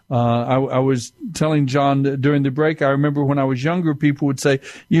 I was telling John during the break, I remember when I was younger, people would say,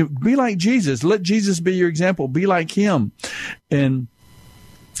 be like Jesus. Let Jesus be your example. Be like him.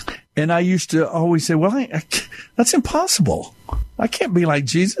 And I used to always say, well, that's impossible. I can't be like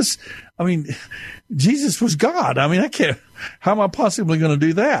Jesus. I mean, Jesus was God. I mean, I can't. How am I possibly going to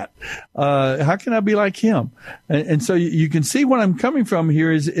do that? How can I be like him? And so you can see what I'm coming from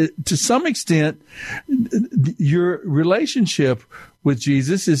here is, to some extent, your relationship with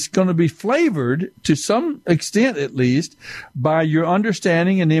Jesus is going to be flavored, to some extent at least, by your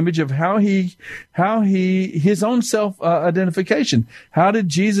understanding and image of how his own self-identification. How did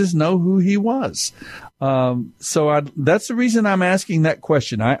Jesus know who he was? So that's the reason I'm asking that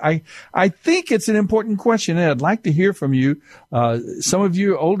question. I think it's an important question, and I'd like to hear from you. Some of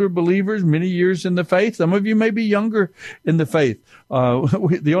you older believers, many years in the faith. Some of you may be younger in the faith.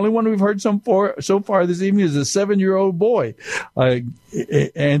 The only one we've heard so far this evening is a 7-year-old boy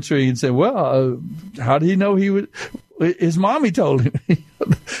answering and saying, well, how did he know he would? His mommy told him.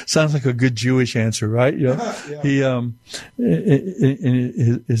 Sounds like a good Jewish answer, right? Yeah. Yeah.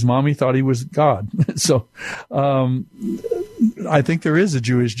 His mommy thought he was God. So, I think there is a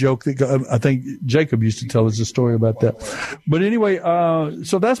Jewish joke that I think Jacob used to tell us a story about that. But anyway,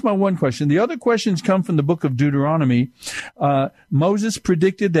 so that's my one question. The other questions come from the book of Deuteronomy. Moses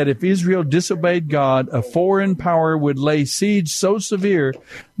predicted that if Israel disobeyed God, a foreign power would lay siege so severe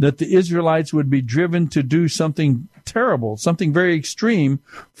that the Israelites would be driven to do something terrible, something very extreme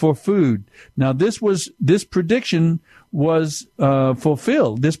for food. Now, this prediction was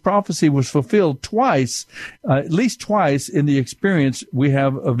fulfilled. This prophecy was fulfilled twice, at least twice, in the experience we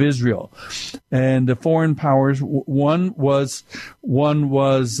have of Israel. And the foreign powers, one was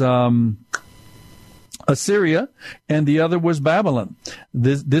Assyria, and the other was Babylon.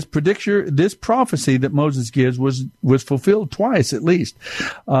 This prophecy that Moses gives was fulfilled twice at least.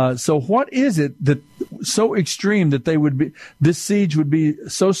 So what is it that so extreme that this siege would be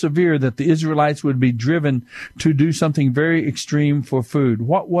so severe that the Israelites would be driven to do something very extreme for food?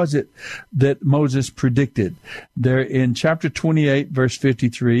 What was it that Moses predicted? There in chapter 28, verse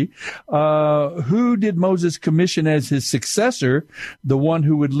 53, who did Moses commission as his successor, the one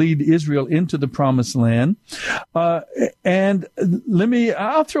who would lead Israel into the promised land? And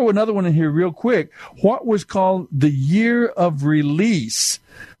I'll throw another one in here real quick. What was called the year of release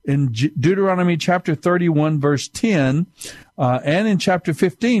in Deuteronomy chapter 31, verse 10, and in chapter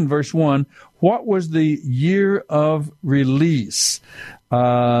 15, verse 1, what was the year of release?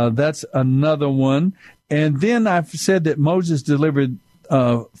 That's another one. And then I've said that Moses delivered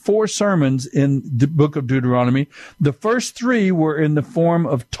 4 sermons in the book of Deuteronomy. The first 3 were in the form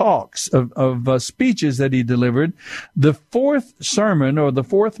of talks, of speeches that he delivered. The 4th sermon, or the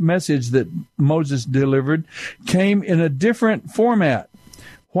 4th message that Moses delivered, came in a different format.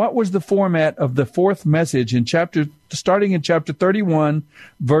 What was the format of the 4th message starting in chapter 31,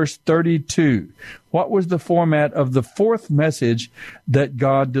 verse 32? What was the format of the 4th message that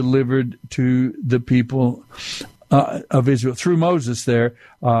God delivered to the people of Israel through Moses there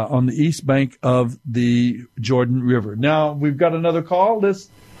on the east bank of the Jordan River? Now, we've got another call. Let's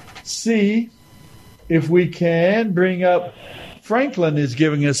see if we can bring up Franklin is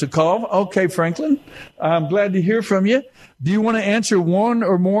giving us a call. Okay, Franklin, I'm glad to hear from you. Do you want to answer one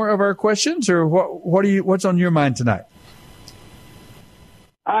or more of our questions, or what's on your mind tonight?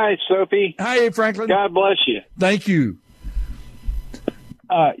 Hi, Soapy. Hi, Franklin. God bless you. Thank you.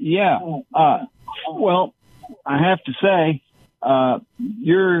 Well, I have to say,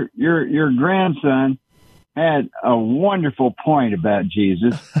 your grandson had a wonderful point about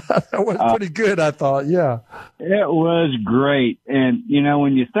Jesus. That was pretty good, I thought. Yeah, it was great. And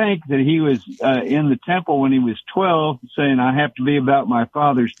when you think that he was in the temple when he was 12, saying, "I have to be about my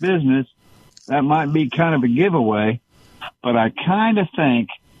Father's business," that might be kind of a giveaway. But I kind of think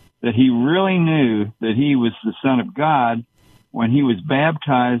that he really knew that he was the Son of God when he was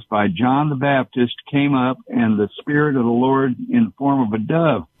baptized by John the Baptist, came up, and the Spirit of the Lord in the form of a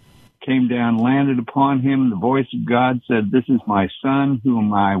dove came down, landed upon him. The voice of God said, "This is my Son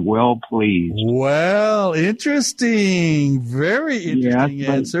whom I well please." Well, interesting. Very interesting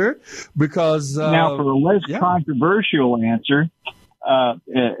answer. Because now, for a less controversial answer,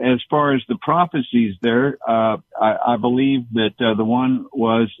 as far as the prophecies there, I believe that the one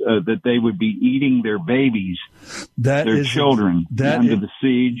was that they would be eating their babies, their children, under the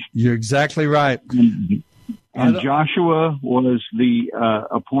siege. You're exactly right. And Joshua was the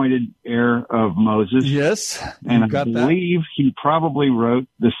appointed heir of Moses. Yes, and I believe he probably wrote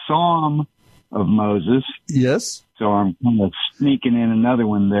the Psalm of Moses. Yes. So I'm kind of sneaking in another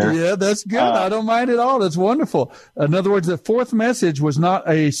one there. Yeah, that's good. I don't mind at all. That's wonderful. In other words, the 4th message was not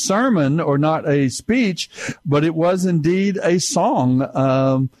a sermon or not a speech, but it was indeed a song.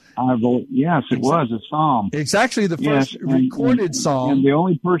 Yes, it was a psalm. It's actually the first recorded song. And the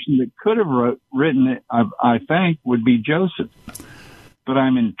only person that could have written it, I think, would be Joseph. But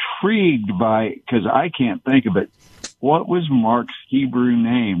I'm intrigued by, because I can't think of it, what was Mark's Hebrew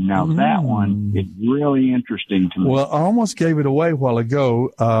name? Now, that one is really interesting to me. Well, I almost gave it away a while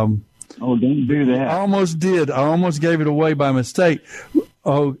ago. Don't do that. I almost did. I almost gave it away by mistake.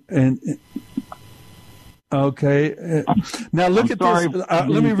 Okay. Now look at this.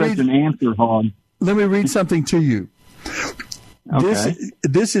 Let me read an answer, Hog. Let me read something to you. Okay.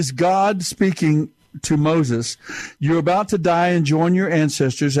 This is God speaking to Moses. "You're about to die and join your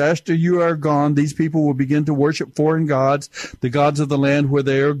ancestors. After you are gone, these people will begin to worship foreign gods, the gods of the land where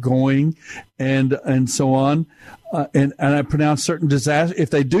they are going, and so on. And I pronounce certain disasters. If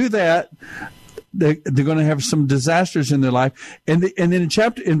they do that, they're going to have some disasters in their life." And then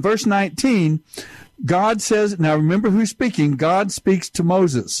in verse 19. God says, now remember who's speaking. God speaks to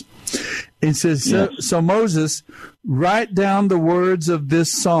Moses. It says, so Moses, write down the words of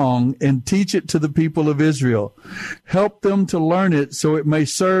this song and teach it to the people of Israel. Help them to learn it so it may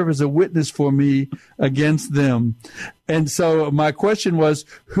serve as a witness for me against them. And so my question was,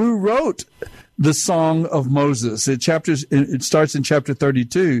 who wrote the Song of Moses? It starts in chapter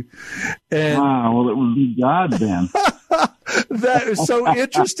 32. And well, it would be God then. That is so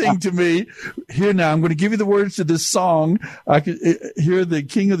interesting to me. Here now, I'm going to give you the words to this song. I could hear the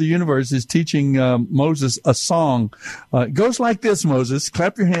King of the Universe is teaching Moses a song. It goes like this, Moses.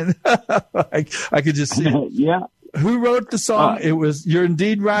 Clap your hand. I could just see it. Yeah. Who wrote the song? It was, you're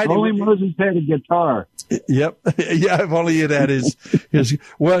indeed right. Only Moses had a guitar. Yep. Yeah, if only it had his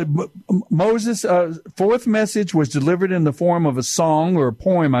well, Moses' 4th message was delivered in the form of a song or a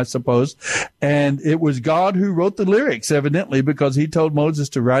poem, I suppose. And it was God who wrote the lyrics, evidently, because he told Moses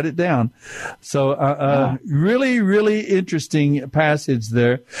to write it down. So, really, really interesting passage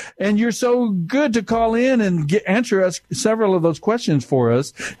there. And you're so good to call in and answer us several of those questions for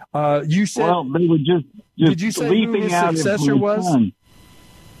us. You said, well, they were just did you say who his successor was? Son.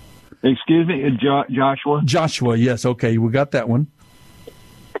 Excuse me, Joshua? Joshua, yes. Okay, we got that one.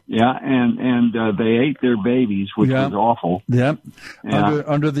 Yeah, and they ate their babies, which was awful. Yeah,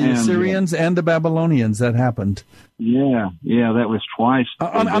 under the Assyrians and the Babylonians, that happened. Yeah, that was twice.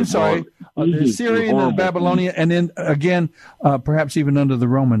 I'm sorry, the Assyrian and the Babylonian, and then again, perhaps even under the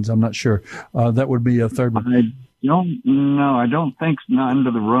Romans. I'm not sure. That would be a third one. I don't think not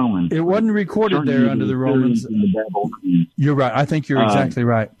under the Romans. It wasn't recorded certainly there under the Romans. You're right. I think you're exactly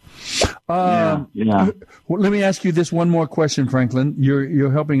right. Well, let me ask you this one more question, Franklin.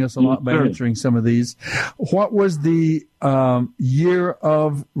 You're helping us a lot by answering some of these. What was the year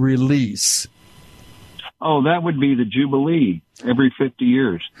of release? Oh, that would be the Jubilee every 50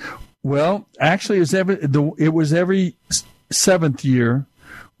 years. Well, actually, it was every seventh year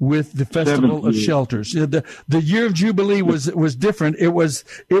with the Festival of Shelters. The year of Jubilee was different. It was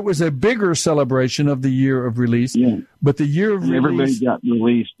a bigger celebration of the year of release. Yeah. But the year of release, everybody got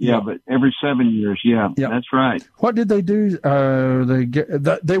released. Yeah, but every 7 years. Yeah, that's right. What did they do?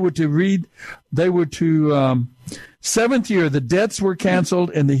 They were to seventh year, the debts were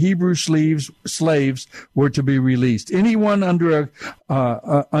canceled and the Hebrew slaves were to be released. Anyone under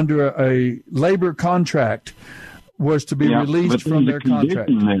a labor contract was to be released from their contract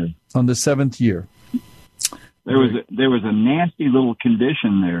on the seventh year. There was a nasty little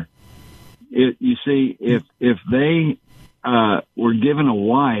condition there. You see, if they were given a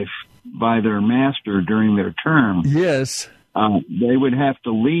wife by their master during their term, yes, they would have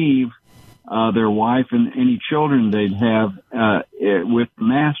to leave their wife and any children they'd have with the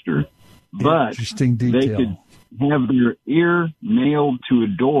master. But interesting detail. They could have their ear nailed to a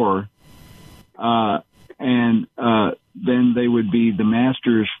door, and then they would be the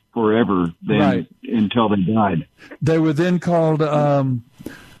masters forever until they died. They were then called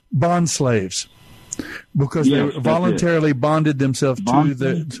bond slaves because they voluntarily bonded themselves to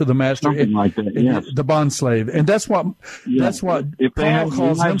the master. Something like that, yes. The bond slave. And that's what if Paul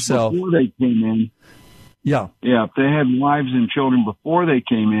calls himself. Before they came in, yeah, if they had wives and children before they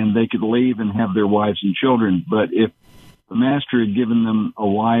came in, they could leave and have their wives and children. But if the master had given them a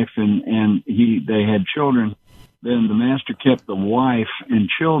wife and they had children, then the master kept the wife and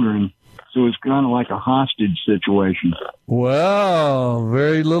children. So it's kind of like a hostage situation. Well,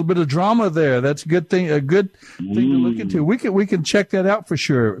 very little bit of drama there. That's a good thing to look into. We can check that out for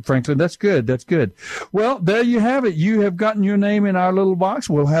sure, Franklin. That's good. Well, there you have it. You have gotten your name in our little box.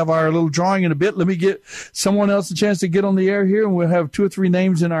 We'll have our little drawing in a bit. Let me get someone else a chance to get on the air here, and we'll have 2 or 3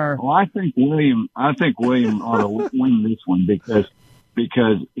 names in our. Well, I think William ought to win this one because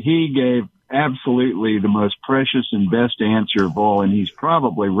he gave absolutely the most precious and best answer of all, and he's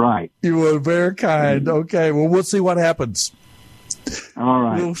probably right. You were very kind. Okay, well, we'll see what happens. All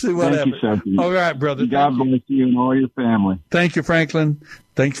right. We'll see what happens. All right, brother. God bless you and all your family. Thank you, Franklin.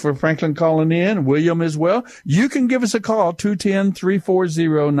 Thanks for Franklin calling in. William as well. You can give us a call,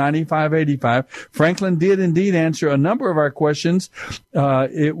 210-340-9585. Franklin did indeed answer a number of our questions.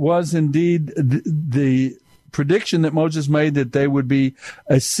 It was indeed the prediction that Moses made that there would be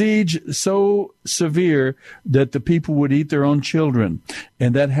a siege so severe that the people would eat their own children.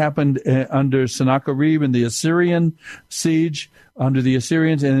 And that happened under Sennacherib and the Assyrian siege under the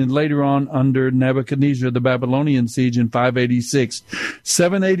Assyrians, and then later on under Nebuchadnezzar, the Babylonian siege in 586.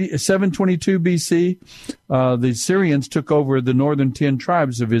 722 BC, the Assyrians took over the northern 10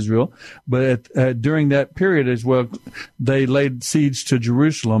 tribes of Israel, but during that period as well, they laid siege to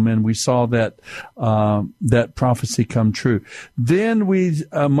Jerusalem, and we saw that prophecy come true. Then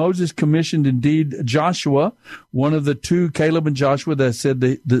Moses commissioned indeed Joshua, one of the two, Caleb and Joshua, that said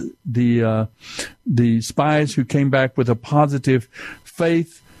the spies who came back with a positive,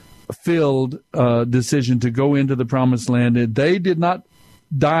 faith-filled decision to go into the promised land. They did not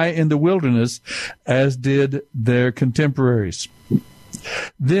die in the wilderness, as did their contemporaries.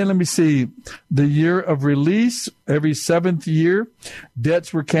 Then let me see, the year of release, every 7th year,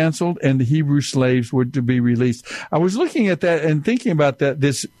 debts were canceled and the Hebrew slaves were to be released. I was looking at that and thinking about that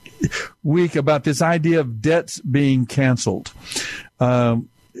this week, about this idea of debts being canceled.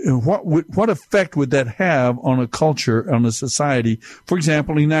 What effect would that have on a culture, on a society? For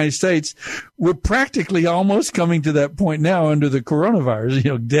example, in the United States, we're practically almost coming to that point now under the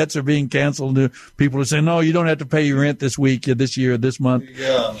coronavirus. Debts are being canceled. People are saying, no, you don't have to pay your rent this week, this year, this month.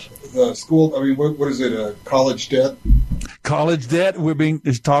 Yeah. The school, what is it, college debt? College debt,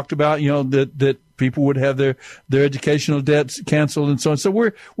 is talked about, that people would have their educational debts canceled and so on. So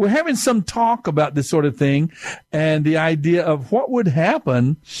we're having some talk about this sort of thing, and the idea of what would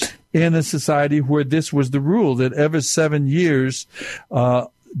happen in a society where this was the rule, that every 7 years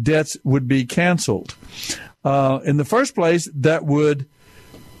debts would be canceled. In the first place, that would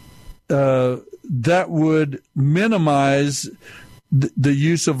minimize the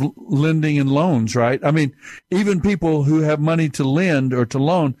use of lending and loans, right? I mean, even people who have money to lend or to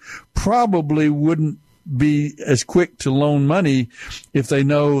loan probably wouldn't be as quick to loan money if they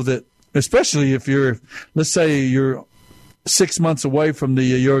know that, especially if you're, let's say you're 6 months away from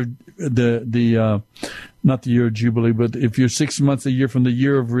not the year of Jubilee, but if you're 6 months a year from the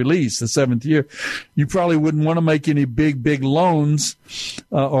year of release, the seventh year, you probably wouldn't want to make any big loans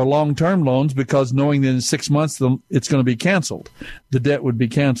or long-term loans, because knowing that in 6 months it's going to be canceled. The debt would be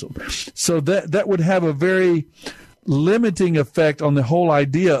canceled. So that would have a very limiting effect on the whole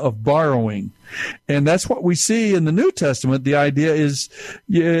idea of borrowing. And that's what we see in the New Testament. The idea is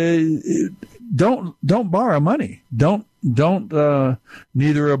don't borrow money. Don't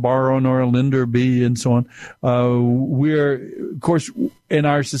neither a borrower nor a lender be, and so on. We're, of course, in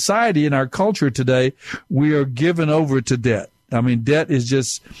our society, in our culture today, we are given over to debt. I mean, debt is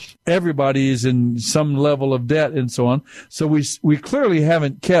just, everybody is in some level of debt and so on. So we clearly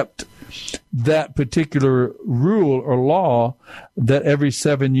haven't kept that particular rule or law that every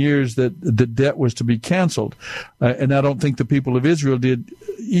 7 years that the debt was to be canceled. And I don't think the people of Israel did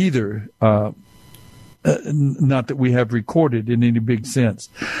either. Not that we have recorded in any big sense.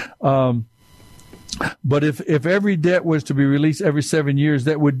 But if every debt was to be released every 7 years,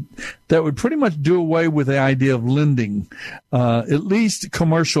 that would pretty much do away with the idea of lending, at least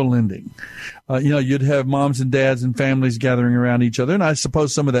commercial lending. You'd have moms and dads and families gathering around each other, and I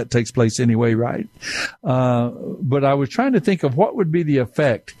suppose some of that takes place anyway, right? But I was trying to think of what would be the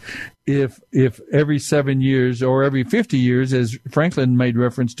effect if every 7 years or every 50 years, as Franklin made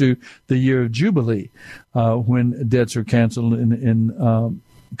reference to, the year of Jubilee, when debts are canceled in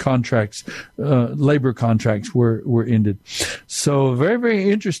contracts, labor contracts were ended. So very,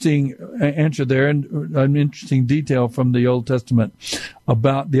 very interesting answer there, and an interesting detail from the Old Testament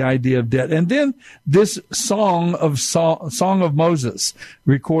about the idea of debt. And then this Song of Moses,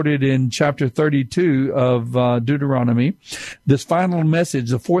 recorded in chapter 32 of Deuteronomy. This final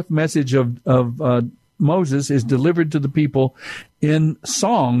message, the fourth message of Moses, is delivered to the people in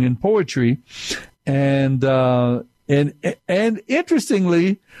song, in poetry, and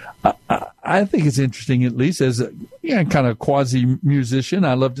interestingly, I think it's interesting, at least as a kind of quasi musician.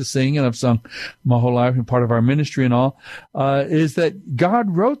 I love to sing, and I've sung my whole life and part of our ministry and all. Is that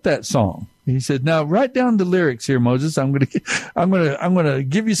God wrote that song? He said, "Now write down the lyrics here, Moses. I'm going to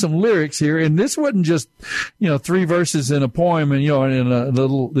give you some lyrics here." And this wasn't just 3 verses in a poem, and in a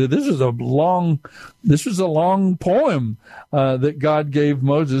little. This was a long poem that God gave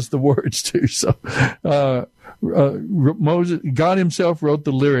Moses the words to. So. Moses, God himself wrote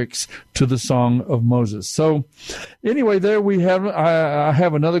the lyrics to the Song of Moses. So anyway, there we have, I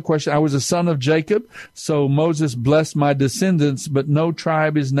have another question. I was a son of Jacob, so Moses blessed my descendants, but no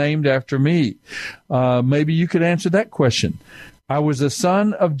tribe is named after me. Maybe you could answer that question. I was a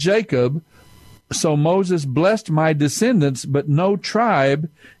son of Jacob, so Moses blessed my descendants, but no tribe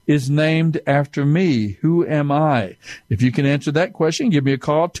is named after me. Who am I? If you can answer that question, give me a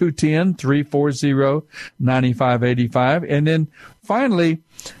call, 210-340-9585. And then finally,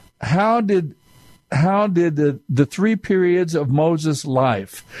 how did the 3 periods of Moses'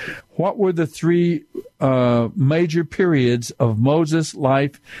 life, what were the 3 major periods of Moses'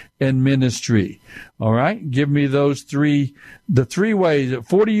 life and ministry? All right, give me the 3 ways: a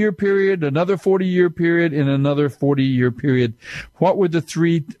 40-year period, another 40-year period, and another 40-year period. What were the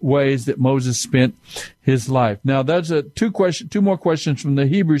 3 ways that Moses spent his life? Now, that's 2 more questions from the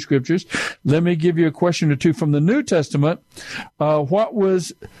Hebrew Scriptures. Let me give you a question or 2 from the New Testament. What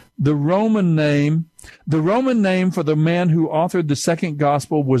was the Roman name? The Roman name for the man who authored the second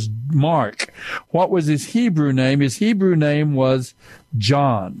gospel was Mark. What was his Hebrew name? His Hebrew name was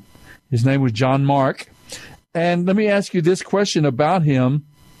John. His name was John Mark. And let me ask you this question about him.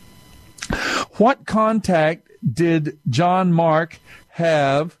 What contact did John Mark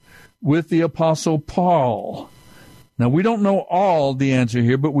have with the Apostle Paul? Now, we don't know all the answer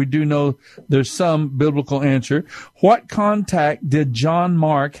here, but we do know there's some biblical answer. What contact did John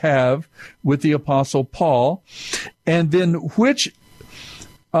Mark have with the Apostle Paul? And then what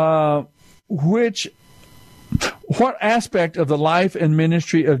aspect of the life and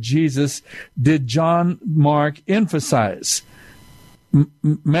ministry of Jesus did John Mark emphasize?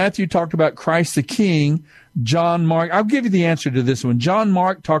 Matthew talked about Christ the King. John Mark, I'll give you the answer to this one. John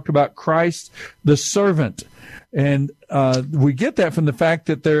Mark talked about Christ the servant. And we get that from the fact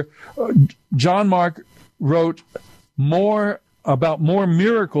that John Mark wrote more about more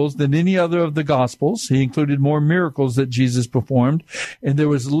miracles than any other of the Gospels. He included more miracles that Jesus performed, and there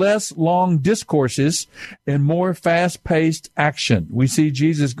was less long discourses and more fast-paced action. We see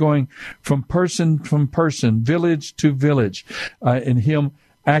Jesus going from person, village to village, and him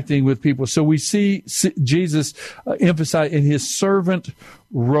acting with people. So we see Jesus emphasize in his servant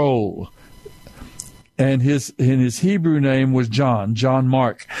role. And his Hebrew name was John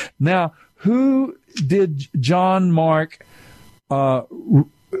Mark. Now, who did John Mark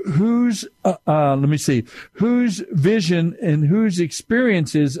whose vision and whose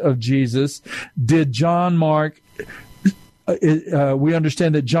experiences of Jesus did John Mark we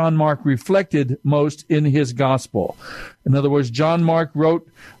understand that John Mark reflected most in his gospel. In other words, John Mark wrote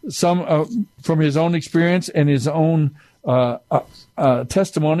some from his own experience and his own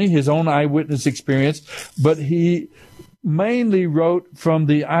testimony, his own eyewitness experience, but he mainly wrote from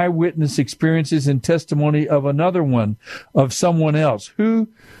the eyewitness experiences and testimony of another one, of someone else. Whom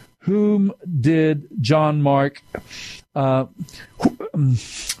did John Mark, from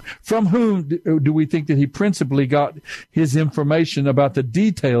whom do we think that he principally got his information about the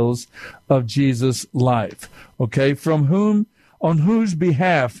details of Jesus' life? Okay, from whom, on whose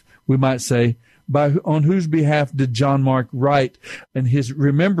behalf, we might say, on whose behalf did John Mark write in his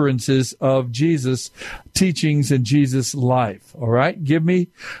remembrances of Jesus' teachings and Jesus' life? All right. Give me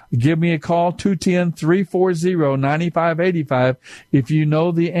a call, 210-340-9585. If you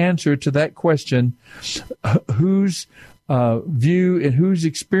know the answer to that question, whose view and whose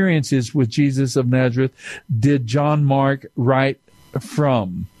experiences with Jesus of Nazareth did John Mark write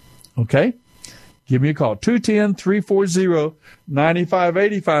from? Okay. Give me a call,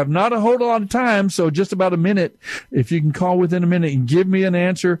 210-340-9585. Not a whole lot of time, so just about a minute. If you can call within a minute and give me an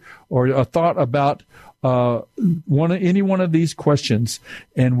answer or a thought about any one of these questions,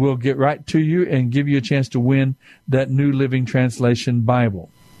 and we'll get right to you and give you a chance to win that New Living Translation Bible.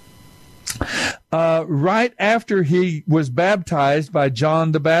 Right after he was baptized by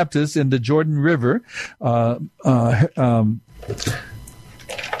John the Baptist in the Jordan River,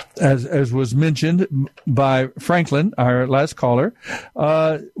 as was mentioned by Franklin, our last caller,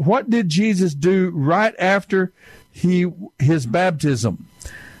 what did Jesus do right after his baptism?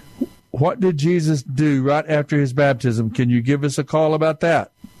 What did Jesus do right after his baptism? Can you give us a call about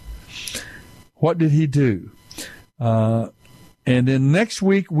that? What did he do? And then next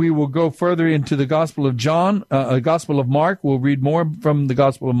week we will go further into the Gospel of Gospel of Mark. We'll read more from the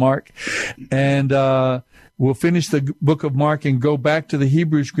Gospel of Mark, and we'll finish the book of Mark and go back to the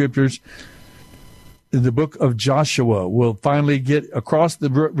Hebrew Scriptures, the book of Joshua. We'll finally get across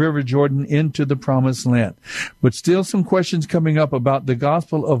the River Jordan into the Promised Land. But still some questions coming up about the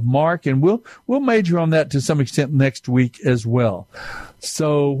Gospel of Mark, and we'll major on that to some extent next week as well.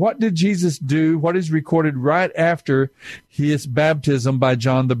 So what did Jesus do? What is recorded right after his baptism by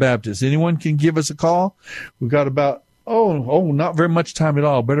John the Baptist? Anyone can give us a call. We've got about not very much time at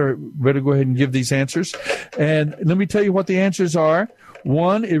all. Better go ahead and give these answers. And let me tell you what the answers are.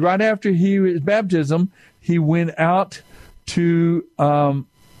 One, right after his baptism, he went out to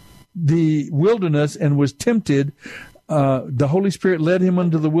the wilderness and was tempted. The Holy Spirit led him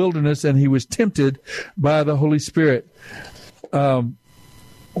into the wilderness, and he was tempted by the Holy Spirit.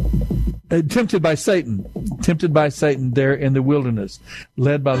 Tempted by Satan there in the wilderness,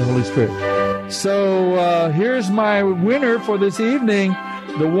 led by the Holy Spirit. So here's my winner for this evening.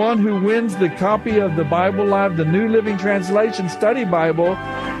 The one who wins the copy of the Bible Live, the New Living Translation Study Bible,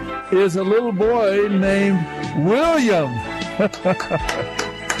 is a little boy named William.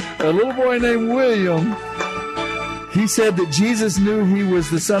 A little boy named William. He said that Jesus knew he was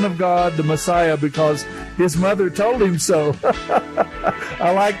the Son of God, the Messiah, because his mother told him so.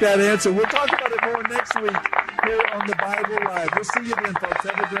 I like that answer. We'll talk about it more next week here on the Bible Live. We'll see you then, folks.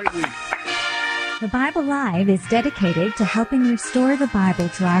 Have a great week. The Bible Live is dedicated to helping restore the Bible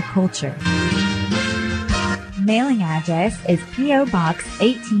to our culture. Mailing address is P.O. Box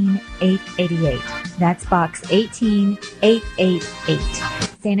 18888. That's Box 18888.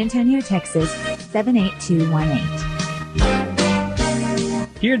 San Antonio, Texas 78218.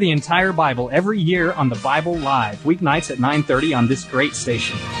 Hear the entire Bible every year on the Bible Live, weeknights at 9:30 on this great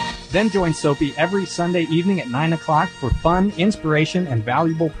station. Then join SOAPY every Sunday evening at 9 o'clock for fun, inspiration, and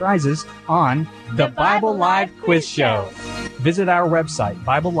valuable prizes on The Bible Live Quiz Show. Visit our website,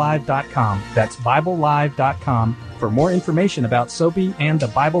 BibleLive.com. That's BibleLive.com for more information about SOAPY and the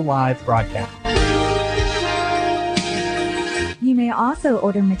Bible Live broadcast. You may also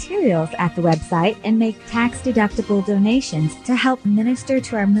order materials at the website and make tax-deductible donations to help minister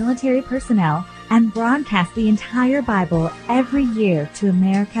to our military personnel and broadcast the entire Bible every year to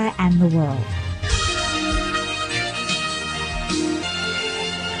America and the world.